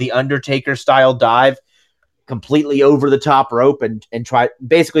the Undertaker style dive, completely over the top rope and try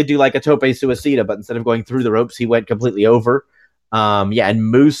basically do like a tope suicida, but instead of going through the ropes, he went completely over. Yeah, and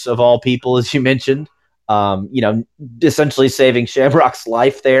Moose of all people, as you mentioned, essentially saving Shamrock's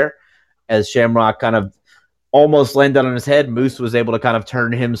life there, as Shamrock kind of almost landed on his head. Moose was able to kind of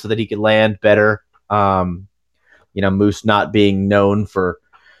turn him so that he could land better. Moose not being known for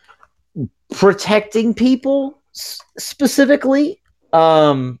protecting people specifically.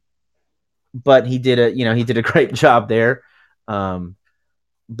 but he did a great job there. Um,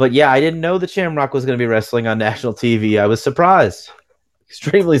 but yeah, I didn't know that Shamrock was going to be wrestling on national TV. I was surprised,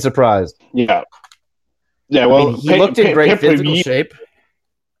 extremely surprised. Yeah, yeah. I mean, Well, he looked in pay great per physical view. shape.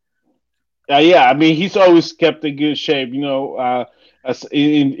 Yeah, I mean, he's always kept in good shape. As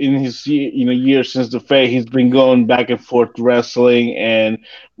in his years since the Fed, he's been going back and forth wrestling and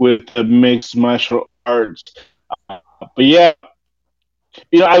with the mixed martial arts. But yeah,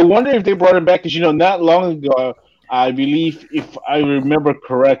 I wonder if they brought him back because not long ago, I believe if I remember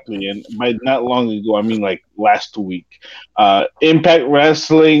correctly, and by not long ago I mean like last week, Impact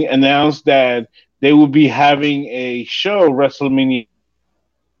Wrestling announced that they will be having a show, WrestleMania,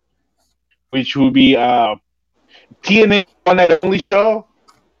 which will be TNA One Night Only show.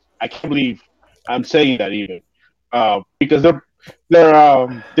 I can't believe I'm saying that even, because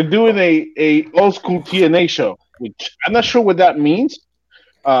they're doing a old school TNA show, which I'm not sure what that means.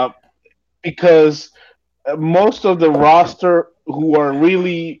 Uh, because most of the roster who are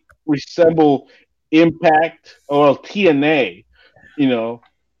really resemble Impact or TNA, you know,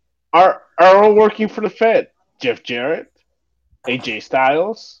 are all working for the Fed. Jeff Jarrett, AJ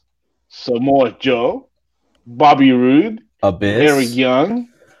Styles, Samoa Joe, Bobby Roode, Eric Abyss. Young,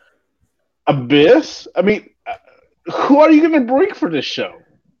 Abyss. I mean, who are you going to bring for this show?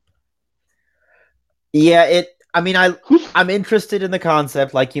 Yeah, I mean, Who's I'm interested in the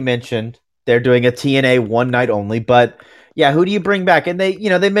concept, like you mentioned. They're doing a TNA one night only, but yeah, who do you bring back? And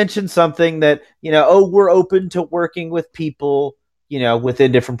they mentioned something that oh, we're open to working with people,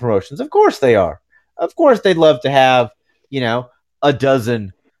 within different promotions. Of course they are. Of course they'd love to have a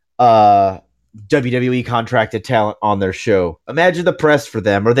dozen uh WWE contracted talent on their show. Imagine the press for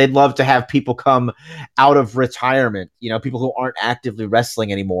them, or they'd love to have people come out of retirement, people who aren't actively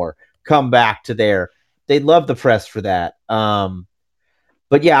wrestling anymore, come back to they'd love the press for that.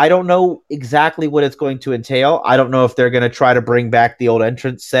 But yeah, I don't know exactly what it's going to entail. I don't know if they're going to try to bring back the old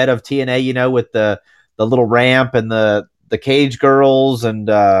entrance set of TNA, with the little ramp and the cage girls, and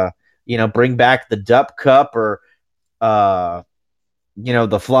bring back the Dup Cup, or uh,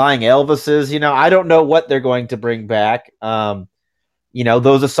 the flying Elvises. I don't know what they're going to bring back.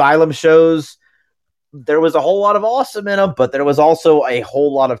 Those Asylum shows, there was a whole lot of awesome in them, but there was also a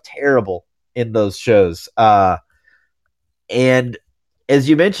whole lot of terrible in those shows. And as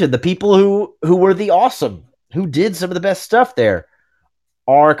you mentioned, the people who were the awesome, who did some of the best stuff there,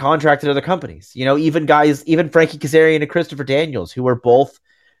 are contracted to other companies. Even Frankie Kazarian and Christopher Daniels, who were both,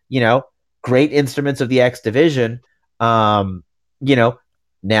 great instruments of the X division, um, you know,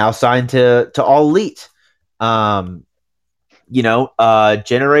 now signed to All Elite.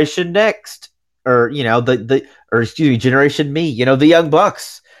 Generation Next, or excuse me, Generation Me. The Young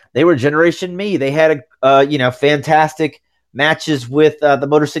Bucks. They were Generation Me. They had fantastic matches with the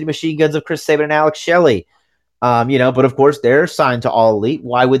Motor City Machine Guns of Chris Sabin and Alex Shelley. But of course they're signed to All Elite.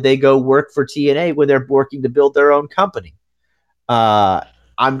 Why would they go work for TNA when they're working to build their own company? yeah,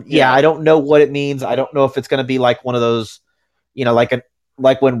 I don't know what it means. I don't know if it's going to be like one of those,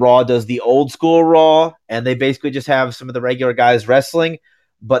 like when Raw does the old school Raw, and they basically just have some of the regular guys wrestling,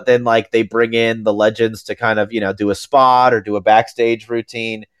 but then like they bring in the legends to kind of do a spot or do a backstage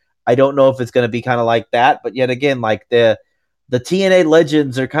routine. I don't know if it's going to be kind of like that, but yet again, like the TNA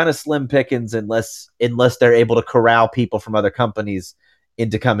legends are kind of slim pickings unless they're able to corral people from other companies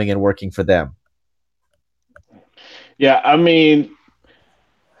into coming and working for them. yeah. I mean,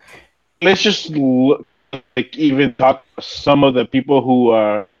 let's just look, like even talk some of the people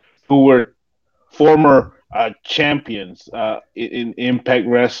who were former champions in Impact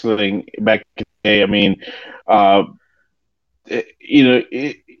Wrestling back in the day. I mean, uh,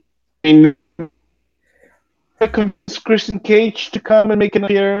 in Christian Cage to come and make an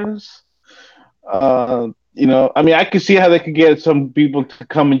appearance. I mean, I could see how they could get some people to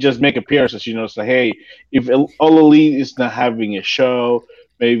come and just make appearances. Say, hey, if All Elite is not having a show,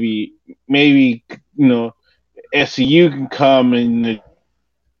 maybe SCU can come and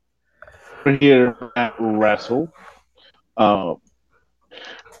here wrestle. Uh,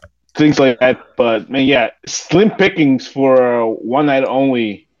 Things like that. But man, yeah, slim pickings for one night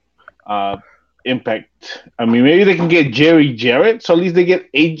only uh, Impact. I mean, maybe they can get Jerry Jarrett, so at least they get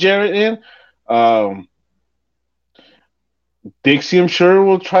a Jarrett in. Um, Dixie, I'm sure,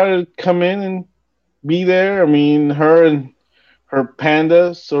 will try to come in and be there. I mean, her and her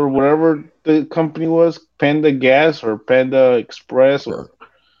Pandas or whatever the company was, Panda Gas or Panda Express or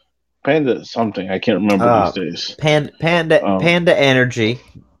Panda something. I can't remember these days. Um, Panda Energy.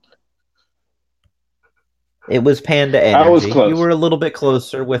 It was Panda I was Energy. You close. were a little bit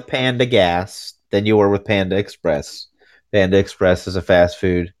closer with Panda Gas than you were with Panda Express. Panda Express is a fast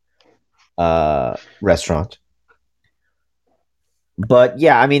food restaurant. But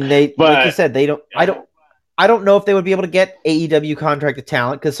yeah, I mean, they like you But said, they don't. I don't know if they would be able to get AEW contracted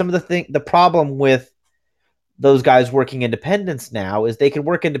talent because some of the problem with those guys working independents now is they can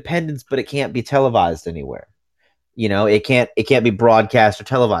work independents, but it can't be televised anywhere. You know, it can't be broadcast or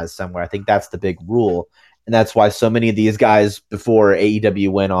televised somewhere. I think that's the big rule, and that's why so many of these guys before AEW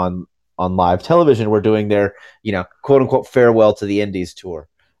went on live television were doing their quote unquote farewell to the Indies tour,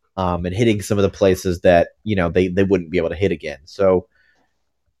 and hitting some of the places that they wouldn't be able to hit again. So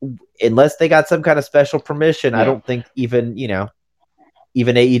unless they got some kind of special permission, I yeah, don't think even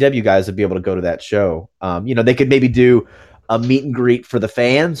AEW guys would be able to go to that show. They could maybe do a meet and greet for the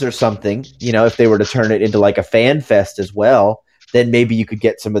fans or something. If they were to turn it into like a fan fest as well, then maybe you could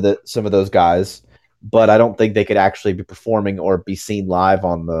get some of those guys. But I don't think they could actually be performing or be seen live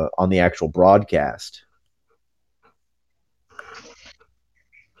on the actual broadcast.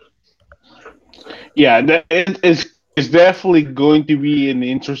 yeah, it's definitely going to be an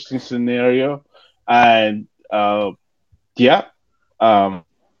interesting scenario, and yeah, um,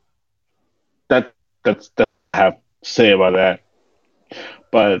 that that's I have to say about that.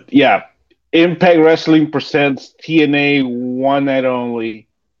 But yeah, Impact Wrestling presents TNA One Night Only.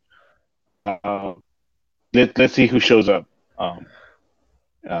 Uh, let's see who shows up. Um,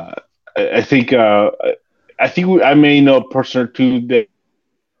 uh, I think I may know a person or two that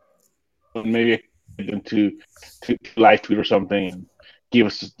maybe I can get them to live tweet or something and give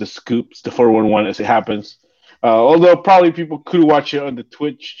us the scoops, the 411 as it happens. Although probably people could watch it on the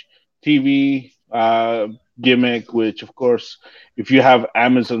Twitch TV gimmick, which of course, if you have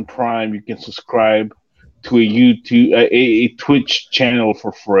Amazon Prime, you can subscribe to a YouTube a Twitch channel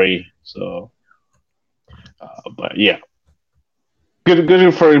for free. So, but yeah,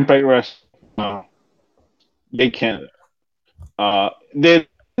 good for Impact Wrestling. They can. Then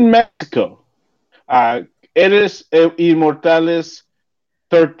in Mexico, it is Immortales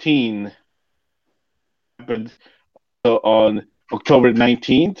 13 happened on October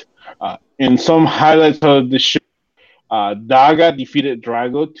 19th. In some highlights of the show, Daga defeated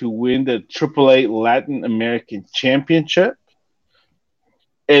Drago to win the AAA Latin American Championship.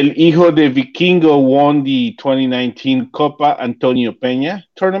 El Hijo de Vikingo won the 2019 Copa Antonio Peña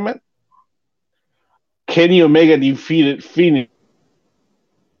tournament. Kenny Omega defeated Phoenix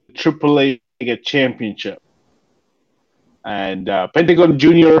AAA Championship. And Pentagon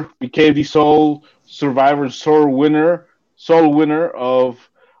Jr. became the sole Survivor sole winner of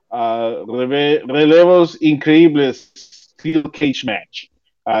Relevos Increíbles Steel Cage match,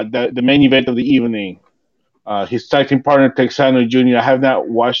 the main event of the evening. His tag team partner Texano Jr. I have not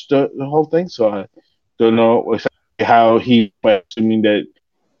watched the whole thing, so I don't know exactly how he. But assuming that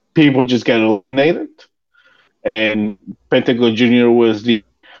people just got eliminated, and Pentagon Jr. was the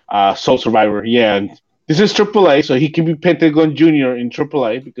sole survivor. Yeah, and this is AAA, so he can be Pentagon Jr. in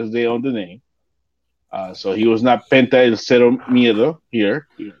AAA because they own the name. So he was not Penta El Cero Miedo here.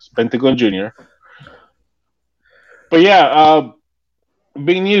 He was Pentagon Jr. But yeah,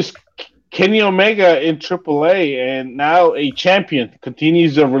 big news. Kenny Omega in AAA and now a champion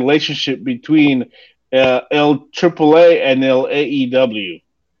continues the relationship between El AAA and El AEW.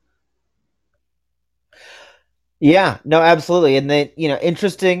 Yeah, no, absolutely. And then,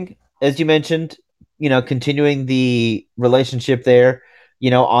 interesting, as you mentioned, continuing the relationship there,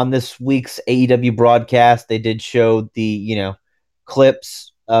 on this week's AEW broadcast, they did show the,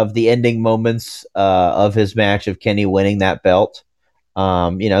 clips of the ending moments of his match of Kenny winning that belt.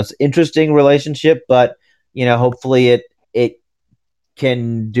 It's interesting relationship, but, hopefully it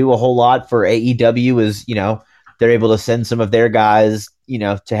can do a whole lot for AEW as, they're able to send some of their guys,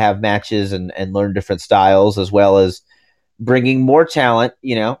 to have matches and learn different styles, as well as bringing more talent,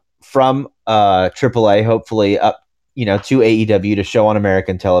 from AAA, hopefully up, to AEW to show on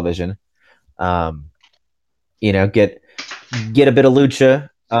American television. Get a bit of lucha,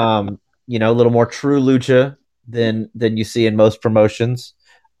 a little more true lucha than you see in most promotions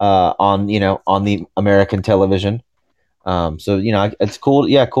on the American television. So it's cool.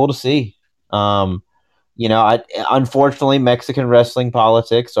 Yeah, cool to see. Unfortunately, Mexican wrestling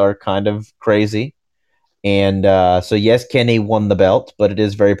politics are kind of crazy. And so, yes, Kenny won the belt, but it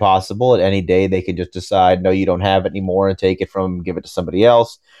is very possible at any day they could just decide, no, you don't have it anymore, and take it from him, give it to somebody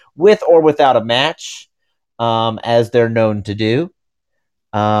else, with or without a match, as they're known to do.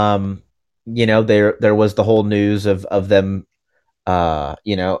 There was the whole news of them,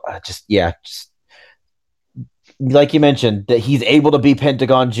 just like you mentioned, that he's able to be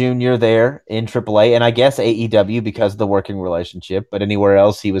Pentagon Jr. there in AAA, and I guess AEW because of the working relationship. But anywhere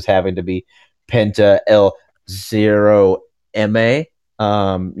else, he was having to be Penta El Zero Ma.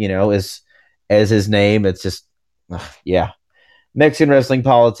 as his name. It's just, yeah. Mexican wrestling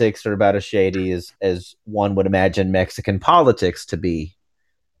politics are about as shady as one would imagine Mexican politics to be.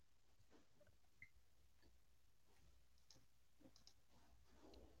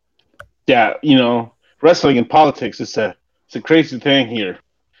 Yeah, wrestling and politics is a crazy thing here.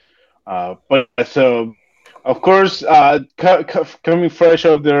 But so, of course, coming fresh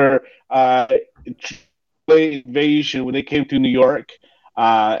of their invasion when they came to New York,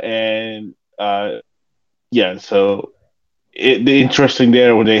 and yeah, so the interesting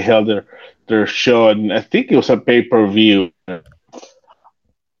there when they held their show, and I think it was a pay-per-view.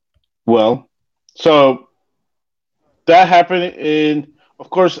 Well, so that happened in, of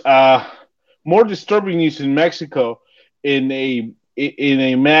course, more disturbing news in Mexico in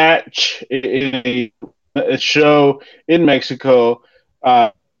a match in a show in Mexico.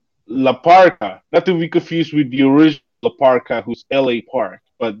 La Parca, not to be confused with the original La Parca, who's L.A. Park,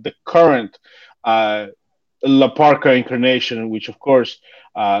 but the current uh, La Parca incarnation, which of course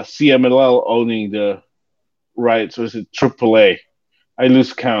CMLL owning the rights. So is it AAA? I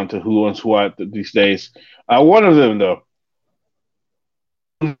lose count of who owns what these days. One of them though,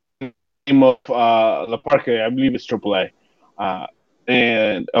 name of La Parca, I believe it's AAA. Uh,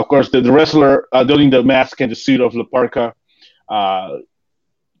 and of course, the wrestler donning the mask and the suit of La Parca uh,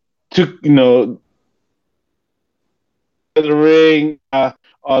 took the ring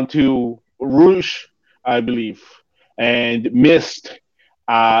onto Rouge, I believe, and missed,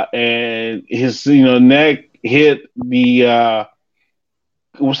 and his neck hit the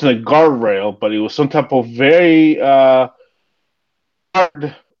it wasn't a guardrail, but it was some type of very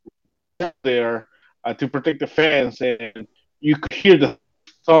hard there to protect the fans, and you could hear the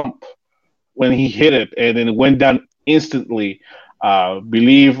thump when he hit it, and then it went down instantly.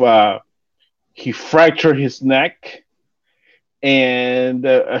 Believe he fractured his neck and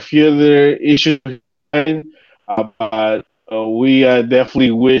a few other issues. But we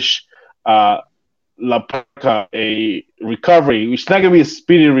definitely wish uh, La Parca a recovery. It's not going to be a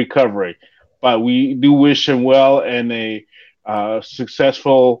speedy recovery, but we do wish him well and a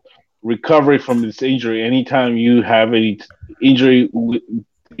successful recovery from this injury. Anytime you have any injury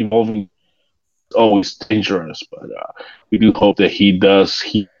involving, it's always dangerous, but we do hope that he does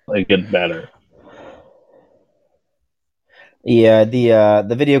heal and get better. Yeah,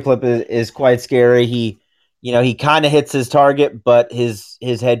 the video clip is quite scary. He kind of hits his target, but his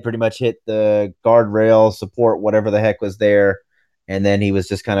head pretty much hit the guardrail support, whatever the heck was there, and then he was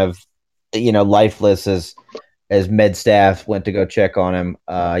just kind of, lifeless as med staff went to go check on him.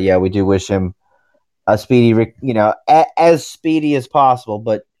 Yeah, we do wish him a speedy, as speedy as possible,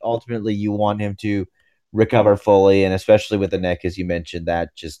 but ultimately you want him to recover fully, and especially with the neck, as you mentioned, that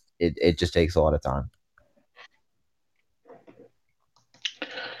it just takes a lot of time.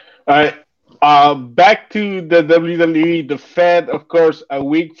 All right. Back to the WWE. The Fed, of course, a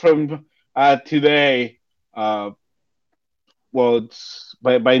week from today. Uh, well, it's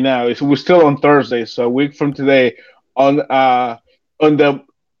by now. We're still on Thursday, so a week from today, on the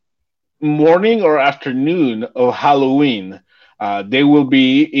morning or afternoon of Halloween, they will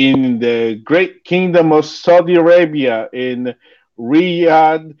be in the Great Kingdom of Saudi Arabia in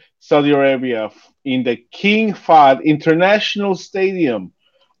Riyadh, Saudi Arabia, in the King Fahd International Stadium.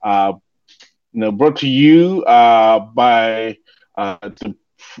 Uh, brought to you by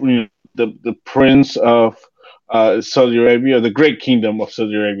the Prince of Saudi Arabia, the Great Kingdom of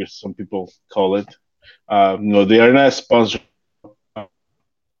Saudi Arabia, some people call it. No, they are not sponsored,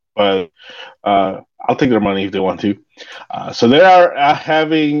 but I'll take their money if they want to. So they are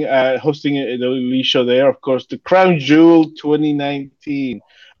having hosting the WWE show there, of course, the Crown Jewel 2019,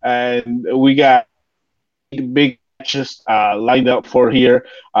 and we got big matches lined up for here.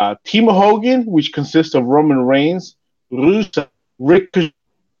 Team Hogan, which consists of Roman Reigns, Rusev, Ricochet,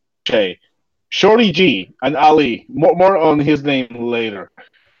 Shorty G, and Ali. More on his name later.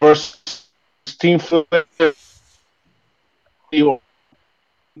 Versus Team Flair,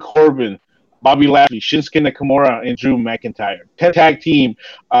 Corbin, Bobby Lashley, Shinsuke Nakamura, and Drew McIntyre. Tag team.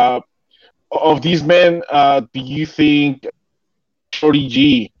 Of these men, do you think Shorty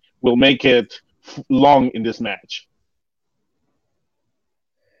G will make it long in this match?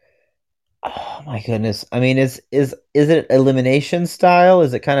 Oh my goodness! I mean, is it elimination style?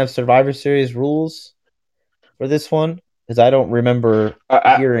 Is it kind of Survivor Series rules for this one? Because I don't remember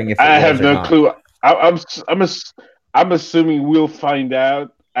I, hearing if it I was have or no not. clue. I'm assuming we'll find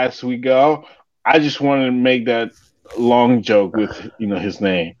out as we go. I just wanted to make that long joke with his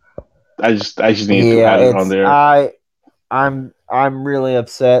name. I just need to Yeah, add it on there. I'm really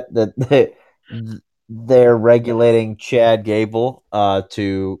upset that they're regulating Chad Gable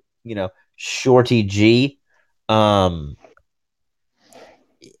to Shorty G. Um,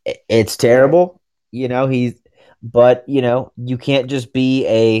 it's terrible. He's but you can't just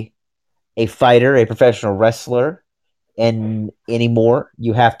be a fighter, a professional wrestler, and anymore.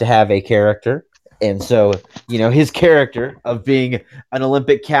 You have to have a character, and so his character of being an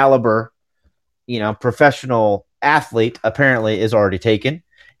Olympic caliber, professional athlete apparently is already taken.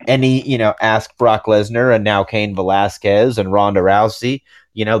 And he, asked Brock Lesnar and now Cain Velasquez and Ronda Rousey,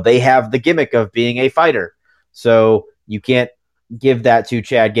 they have the gimmick of being a fighter. So you can't give that to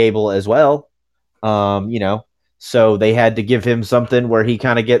Chad Gable as well. So they had to give him something where he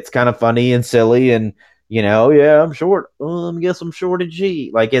kind of gets kind of funny and silly and, yeah, I'm short. Guess I'm short of G.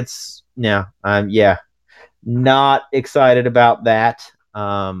 Like yeah, not excited about that.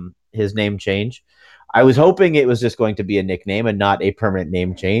 His name change. I was hoping it was just going to be a nickname and not a permanent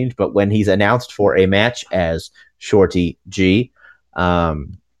name change. But when he's announced for a match as Shorty G, yeah,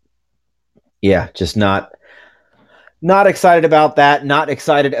 just not excited about that. Not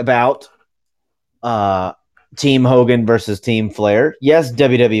excited about Team Hogan versus Team Flair. Yes,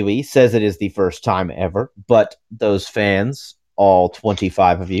 WWE says it is the first time ever, but those fans, all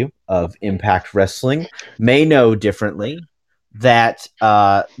 25 of you of Impact Wrestling, may know differently that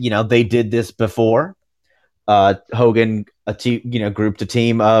they did this before. Hogan grouped a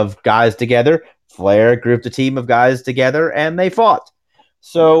team of guys together. Flair grouped a team of guys together, and they fought.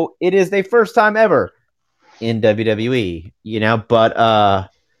 So it is the first time ever in WWE. But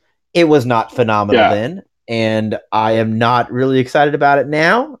it was not phenomenal then, and I am not really excited about it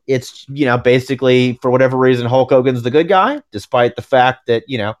now. It's basically for whatever reason Hulk Hogan's the good guy, despite the fact that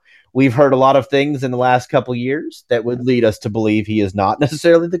we've heard a lot of things in the last couple years that would lead us to believe he is not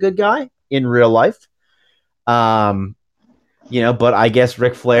necessarily the good guy in real life. But I guess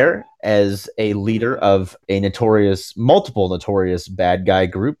Ric Flair, as a leader of multiple notorious bad guy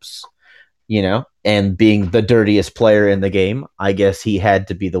groups, and being the dirtiest player in the game, I guess he had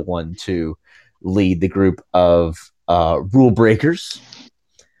to be the one to lead the group of rule breakers.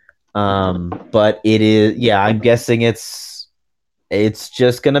 But it is, yeah, I'm guessing it's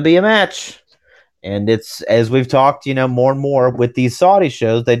just going to be a match. And it's, as we've talked, more and more with these Saudi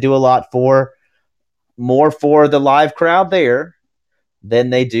shows, they do a lot more for the live crowd there than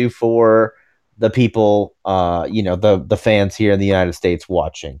they do for the people, the fans here in the United States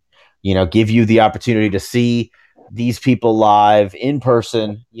watching. Give you the opportunity to see these people live in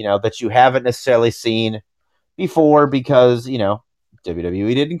person, that you haven't necessarily seen before because,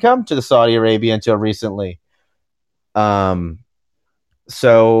 WWE didn't come to the Saudi Arabia until recently. So,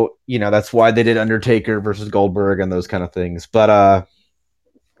 that's why they did Undertaker versus Goldberg and those kind of things. But,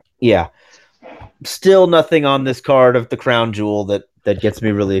 yeah, still nothing on this card of the crown jewel that gets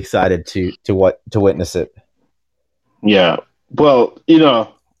me really excited to witness it. Yeah. Well,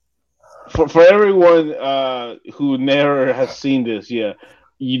 for everyone who never has seen this, yeah,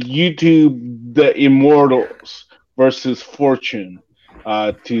 YouTube the Immortals versus Fortune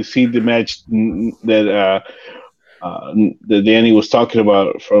to see the match that that Danny was talking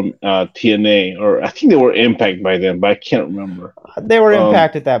about from TNA, or I think they were Impact by then, but I can't remember. They were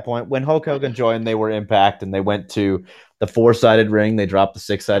Impact at that point. When Hulk Hogan joined, they were Impact, and they went to the 4-sided ring. They dropped the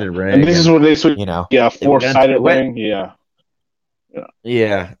 6-sided ring. And this is where they switched, yeah, 4-sided ring, yeah.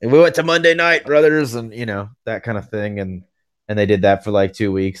 Yeah, and we went to Monday Night Brothers, and that kind of thing, and they did that for like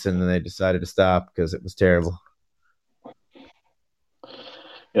 2 weeks, and then they decided to stop because it was terrible.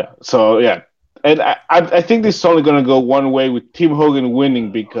 Yeah. So yeah, and I think this is only going to go one way with Team Hogan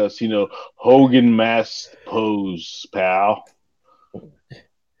winning because Hogan masked pose, pal.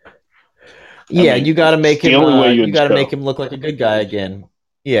 Yeah, you got to make him. You got to make him look like a good guy again.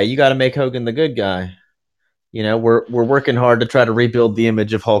 Yeah, you got to make Hogan the good guy. We're working hard to try to rebuild the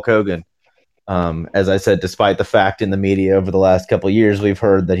image of Hulk Hogan. As I said, despite the fact in the media over the last couple of years, we've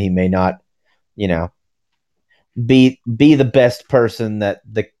heard that he may not, be the best person that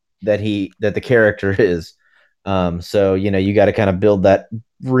the character is. So you got to kind of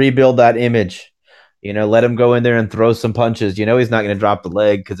rebuild that image. Let him go in there and throw some punches. He's not going to drop the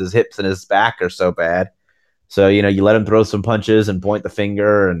leg because his hips and his back are so bad. So you let him throw some punches and point the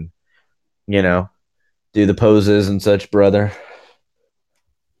finger and do the poses and such, brother.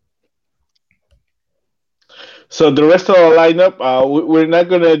 So the rest of the lineup, we're not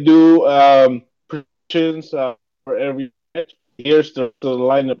gonna do predictions for every match. Here's the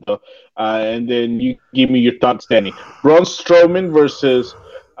lineup, though, and then you give me your thoughts, Danny. Braun Strowman versus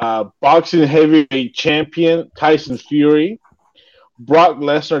boxing heavyweight champion Tyson Fury. Brock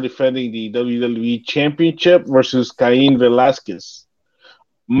Lesnar defending the WWE Championship versus Cain Velasquez.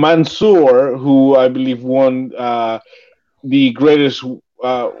 Mansoor, who I believe won the greatest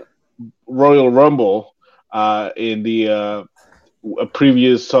uh, Royal Rumble in the a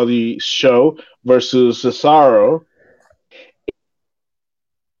previous Saudi show, versus Cesaro,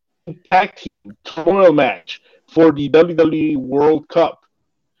 tag team tournament match for the WWE World Cup,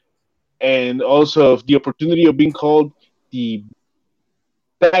 and also the opportunity of being called the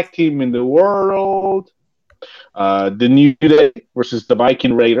tag team in the world. The New Day versus the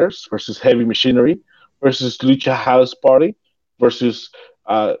Viking Raiders versus Heavy Machinery versus Lucha House Party versus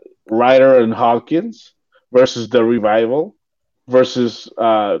Ryder and Hawkins versus the Revival versus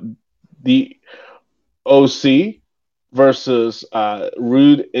the OC versus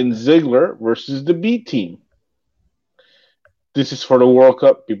Rude and Ziggler versus the B Team. This is for the World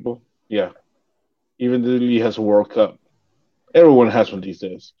Cup, people. Yeah, even the league has a World Cup. Everyone has one these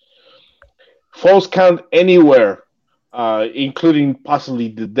days. Falls count anywhere, including possibly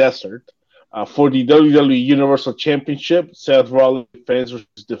the desert. For the WWE Universal Championship, Seth Rollins defends versus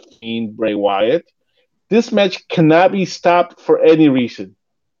the Fiend Bray Wyatt. This match cannot be stopped for any reason,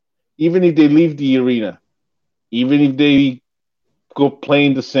 even if they leave the arena, even if they go play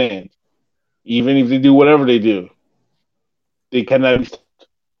in the sand, even if they do whatever they do. They cannot be stopped.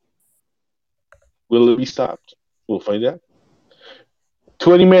 Will it be stopped? We'll find out.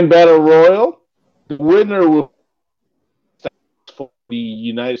 20-man battle royal. The winner will for the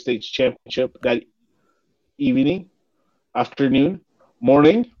United States Championship that evening, afternoon,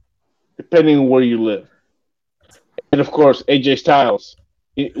 morning, depending on where you live. And of course, AJ Styles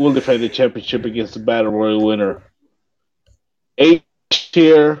will defend the championship against the Battle Royal winner. Eight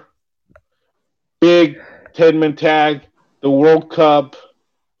tier, big 10-man tag, the World Cup.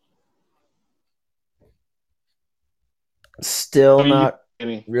 Still What are you not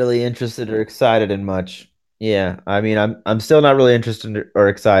thinking? really interested or excited in much. Yeah, I mean, I'm still not really interested or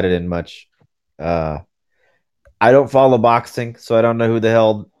excited in much. Uh, I don't follow boxing, so I don't know who the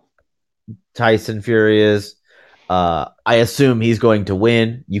hell Tyson Fury is. I assume he's going to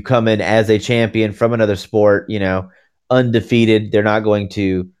win. You come in as a champion from another sport, undefeated. They're not going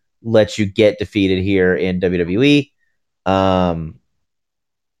to let you get defeated here in WWE. Um,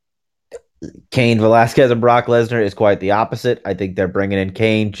 Kane Velasquez and Brock Lesnar is quite the opposite. I think they're bringing in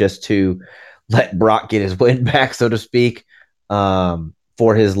Kane just to let Brock get his win back, so to speak,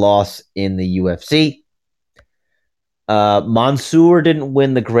 for his loss in the UFC. Mansoor didn't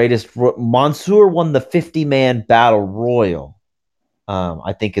win the greatest. Mansoor won the 50-man battle royal.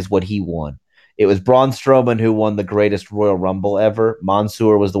 I think is what he won. It was Braun Strowman who won the greatest Royal Rumble ever.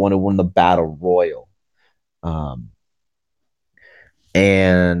 Mansoor was the one who won the battle royal. Um,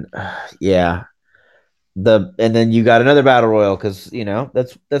 and yeah, and then you got another battle royal because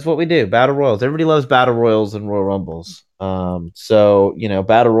that's what we do. Battle royals. Everybody loves battle royals and Royal Rumbles. So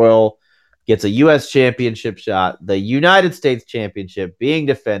battle royal gets a U.S. championship shot. The United States championship being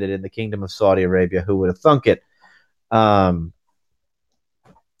defended in the Kingdom of Saudi Arabia. Who would have thunk it?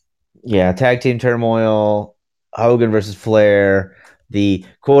 Yeah, tag team turmoil. Hogan versus Flair. The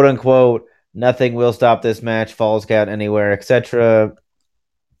quote unquote nothing will stop this match. Falls count anywhere, etc.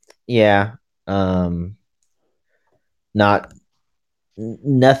 Yeah. Not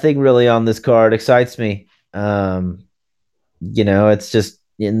nothing really on this card excites me. It's just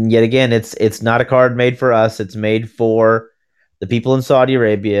and yet again, it's not a card made for us. It's made for the people in Saudi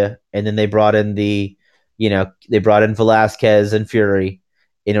Arabia, and then they brought in Velasquez and Fury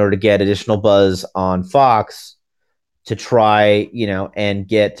in order to get additional buzz on Fox to try, and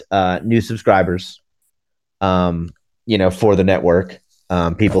get new subscribers, for the network.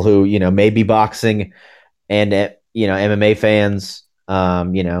 People who may be boxing and MMA fans.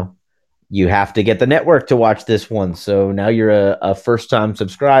 You have to get the network to watch this one. So now you're a first time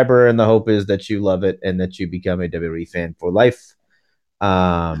subscriber, and the hope is that you love it and that you become a WWE fan for life.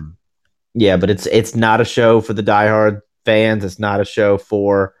 Yeah, but it's not a show for the diehard fans. It's not a show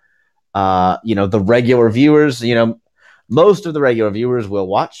for the regular viewers. Most of the regular viewers will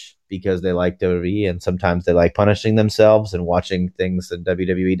watch because they like WWE, and sometimes they like punishing themselves and watching things that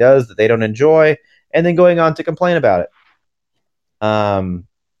WWE does that they don't enjoy, and then going on to complain about it.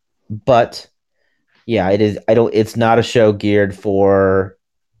 But yeah, it is. I don't. It's not a show geared for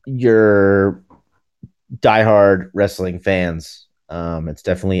your diehard wrestling fans. It's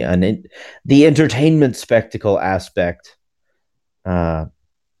definitely the entertainment spectacle aspect. Uh,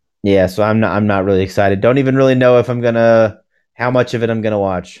 yeah, so I'm not really excited. Don't even really know if I'm gonna how much of it I'm gonna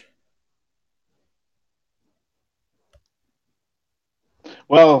watch.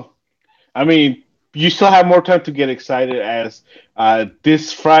 Well, I mean, you still have more time to get excited as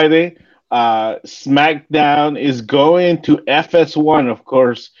this Friday SmackDown is going to FS1, of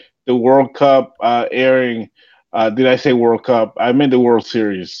course, the World Cup airing. Did I say World Cup? I meant the World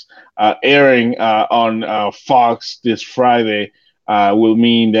Series. Airing on Fox this Friday will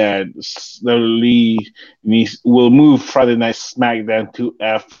mean that the league will move Friday Night SmackDown to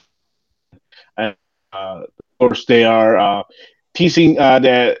F. And of course, they are teasing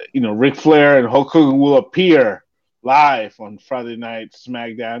that Ric Flair and Hulk Hogan will appear live on Friday Night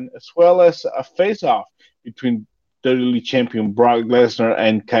SmackDown, as well as a face-off between WWE Champion Brock Lesnar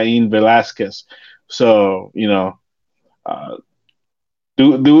and Cain Velasquez. So uh,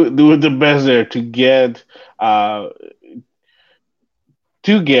 do the best there uh,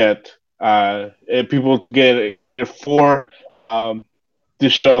 to get people to get for um,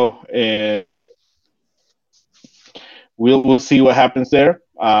 this show, and we'll see what happens there.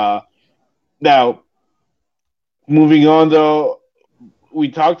 Now, moving on though, we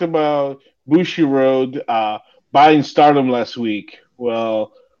talked about Bushiroad buying Stardom last week.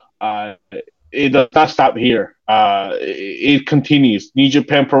 Well, uh, it does not stop here. It continues. New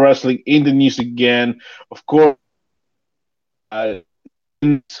Japan Pro Wrestling in the news again. Of course, uh,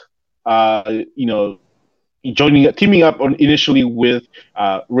 you know, teaming up initially with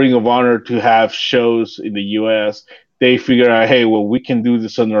Ring of Honor to have shows in the U.S. They figure out, hey, well, we can do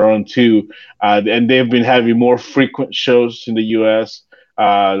this on our own too, and they've been having more frequent shows in the U.S.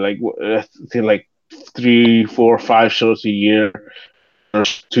 I think like 3, 4, 5 shows a year.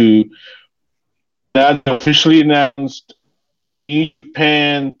 To that officially announced, New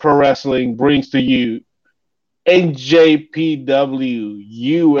Japan Pro Wrestling brings to you NJPW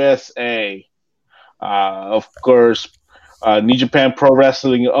USA. Of course, New Japan Pro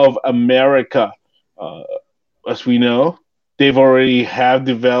Wrestling of America. Uh, as we know, they've already have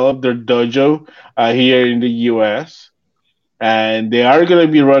developed their dojo here in the U.S. and they are going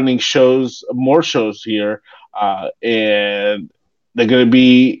to be running more shows here, and they're going to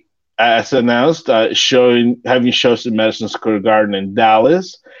be, as announced, having shows in Madison Square Garden in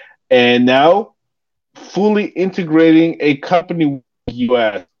Dallas, and now fully integrating a company with the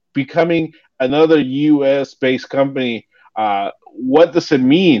U.S., becoming another U.S. based company. What does it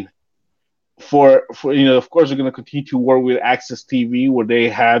mean for of course they're going to continue to work with Access TV where they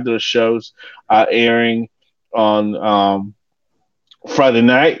have their shows airing on Friday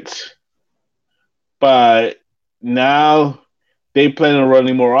nights, but now they plan on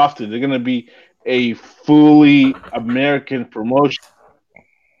running more often. They're going to be a fully American promotion,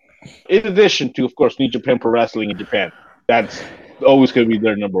 in addition to, of course, New Japan Pro Wrestling in Japan. That's always going to be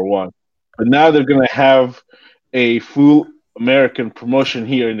their number one. But now they're going to have a full American promotion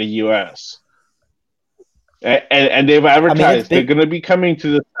here in the U.S. And they've advertised they're going to be coming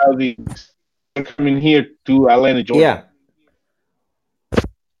to the Southeast. They're coming here to Atlanta, Georgia. Yeah.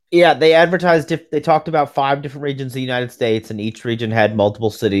 Yeah, they advertised. They talked about 5 different regions of the United States, and each region had multiple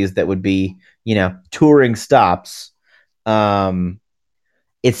cities that would be, touring stops.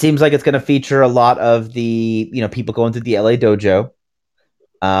 It seems like it's going to feature a lot of the, people going through the LA dojo.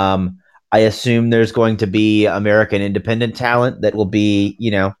 I assume there's going to be American independent talent that will be,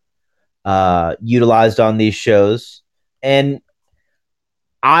 utilized on these shows, and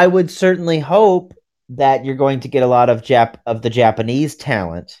I would certainly hope that you're going to get a lot of the Japanese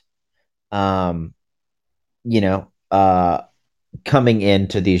talent, um, coming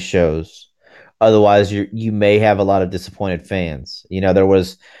into these shows. Otherwise, you may have a lot of disappointed fans. There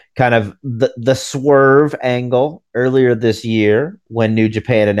was kind of the swerve angle earlier this year when New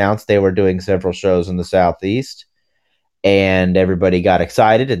Japan announced they were doing several shows in the Southeast, and everybody got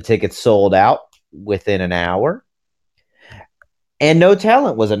excited, and tickets sold out within an hour, and no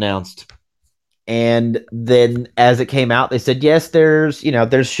talent was announced. And then as it came out, they said, yes, there's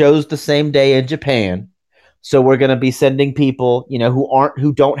shows the same day in Japan. So we're going to be sending people,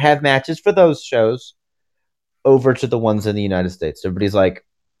 who don't have matches for those shows over to the ones in the United States. Everybody's like,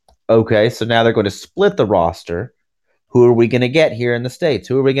 okay, so now they're going to split the roster. Who are we going to get here in the States?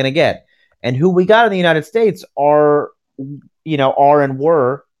 Who are we going to get? And who we got in the United States are and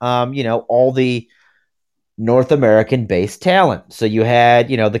were, all the North American based talent. So you had,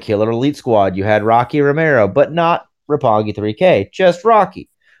 the Killer Elite Squad, you had Rocky Romero, but not Roppongi 3K, just Rocky.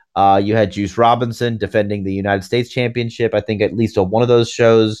 You had Juice Robinson defending the United States Championship. I think at least on one of those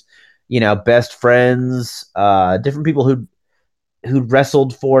shows, Best Friends, different people who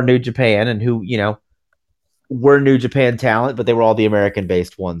wrestled for New Japan and who, were New Japan talent, but they were all the American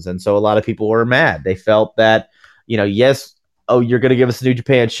based ones. And so a lot of people were mad. They felt that, yes, you're going to give us a New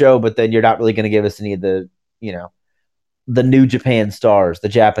Japan show, but then you're not really going to give us any of the, the New Japan stars, the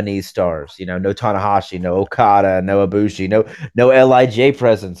Japanese stars, no Tanahashi, no Okada, no Ibushi, no LIJ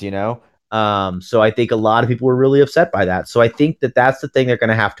presence, So I think a lot of people were really upset by that. So I think that that's the thing they're going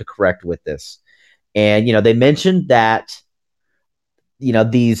to have to correct with this. And they mentioned that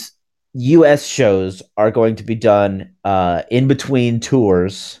these U.S. shows are going to be done in between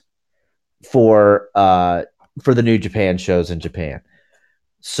tours for the New Japan shows in Japan.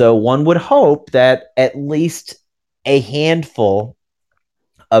 So one would hope that at least a handful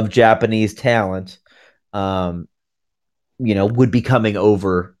of Japanese talent, um, would be coming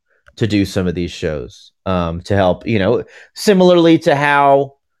over to do some of these shows to help. Similarly to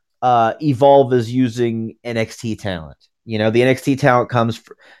how Evolve is using NXT talent. The NXT talent comes,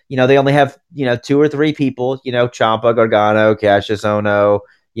 they only have 2 or 3 people. Ciampa, Gargano, Cassius Ohno,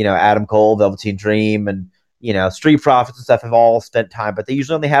 Adam Cole, Velveteen Dream, and Street Profits and stuff have all spent time, but they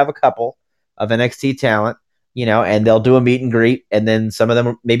usually only have a couple of NXT talent. And they'll do a meet and greet, and then some of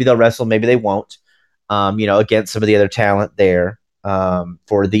them maybe they'll wrestle, maybe they won't. Against some of the other talent there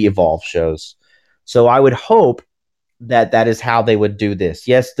for the Evolve shows. So I would hope that is how they would do this.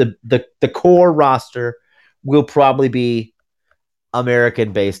 Yes, the core roster will probably be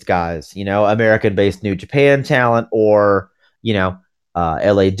American-based guys, American-based New Japan talent, or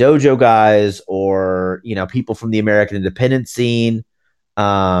LA Dojo guys, or people from the American independent scene,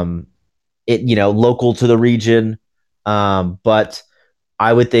 local to the region. But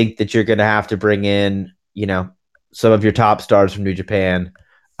I would think that you're going to have to bring in, some of your top stars from New Japan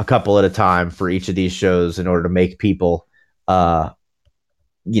a couple at a time for each of these shows in order to make people, pay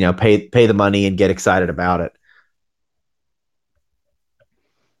the money and get excited about it.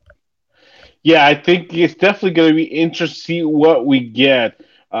 Yeah, I think it's definitely going to be interesting to see what we get.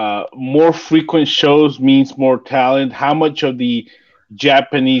 More frequent shows means more talent. How much of the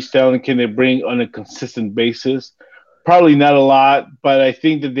Japanese talent can they bring on a consistent basis? Probably not a lot, but I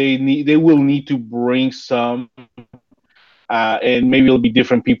think that they will need to bring some, and maybe it'll be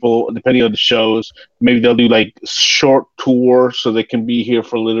different people depending on the shows. Maybe they'll do like short tours so they can be here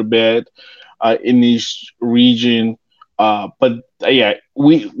for a little bit in each region. But yeah,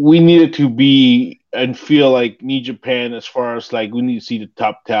 we needed to be and feel like New Japan as far as like we need to see the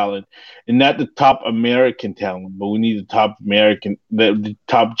top talent and not the top American talent, but we need the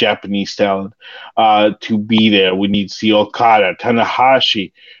top Japanese talent to be there. We need to see Okada,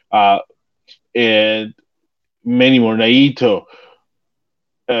 Tanahashi, and many more. Naito.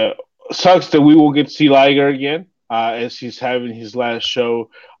 Uh, Sucks that we will get to see Liger again, as he's having his last show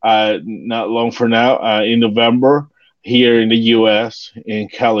not long for now in November here in the U.S. in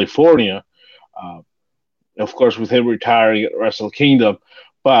California. Uh, of course, with him retiring at Wrestle Kingdom.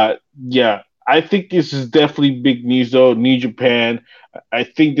 But yeah, I think this is definitely big news, though. New Japan. I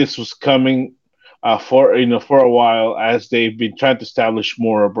think this was coming for a while as they've been trying to establish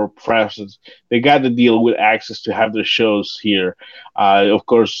more of a presence. They got the deal with access to have their shows here. Of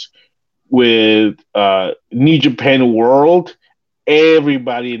course, with New Japan World,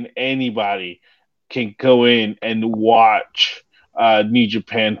 everybody and anybody can go in and watch New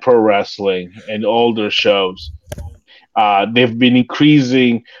Japan Pro Wrestling and all their shows. They've been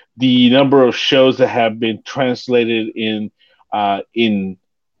increasing the number of shows that have been translated in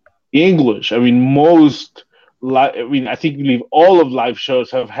English. I mean, I think believe all of live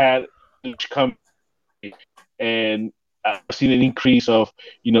shows have had come, and I've seen an increase of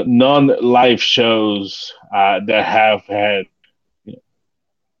non-live shows that have had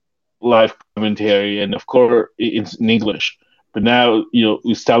live commentary, and of course it's in English. But now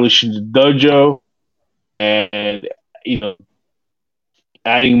establishing the dojo and you know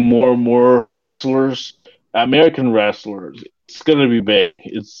adding more and more wrestlers, American wrestlers. It's gonna be big.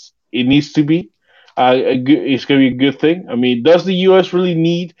 It needs to be. It's gonna be a good thing. I mean, does the U.S. really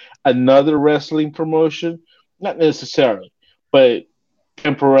need another wrestling promotion? Not necessarily, but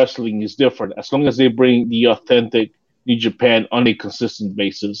pro wrestling is different. As long as they bring the authentic New Japan on a consistent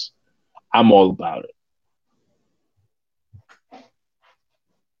basis, I'm all about it.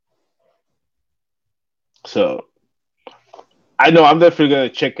 So I know I'm definitely gonna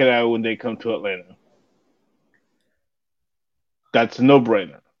check it out when they come to Atlanta. That's a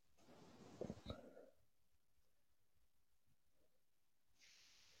no-brainer.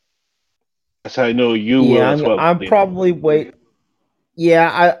 That's how I know you will Yeah, as well, I'm Lena. probably wait.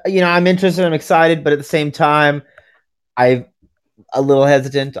 Yeah, I'm interested. I'm excited, but at the same time, I'm a little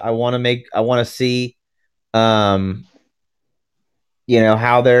hesitant. I want to see, um,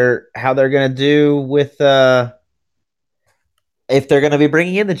 how they're gonna do with if they're going to be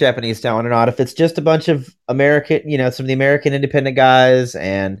bringing in the Japanese talent or not. If it's just a bunch of American, some of the American independent guys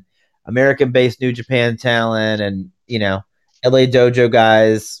and American based New Japan talent and, LA Dojo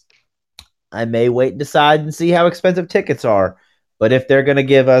guys, I may wait and decide and see how expensive tickets are. But if they're going to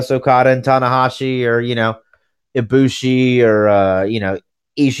give us Okada and Tanahashi, or Ibushi, or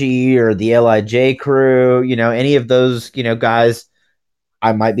Ishii, or the Lij crew, any of those guys,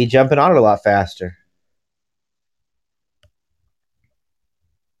 I might be jumping on it a lot faster.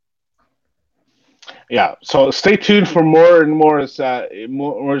 Yeah, so stay tuned for more and more.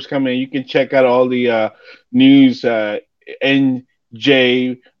 More is coming. You can check out all the news. NJPW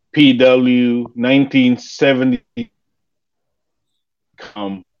 1970.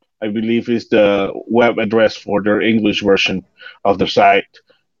 I believe is the web address for their English version of the site.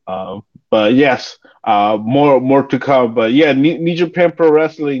 But yes, more to come. But yeah, New Japan Pro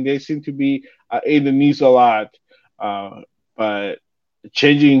Wrestling, they seem to be in the news a lot. But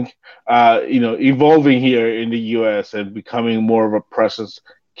changing, evolving here in the U.S. and becoming more of a presence.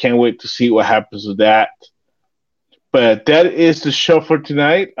 Can't wait to see what happens with that. But that is the show for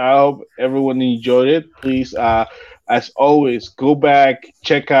tonight. I hope everyone enjoyed it. Please, as always, go back,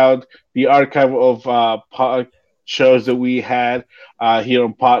 check out the archive of shows that we had here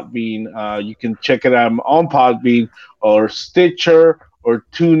on Podbean. You can check it out on Podbean or Stitcher or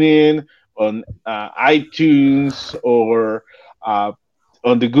TuneIn on iTunes or uh,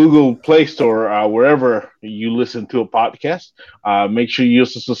 on the Google Play Store, wherever you listen to a podcast. Make sure you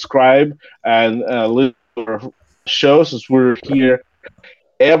also subscribe and listen to our shows as we're here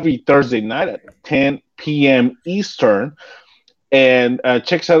every Thursday night at 10 p.m. Eastern. And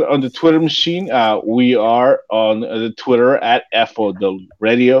check us out on the Twitter machine. We are on the Twitter at FOW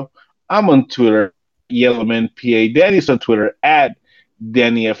Radio. I'm on Twitter, YellowmanPA. Danny's on Twitter at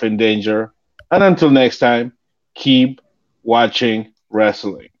DannyF in Danger. And until next time, keep watching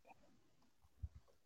wrestling.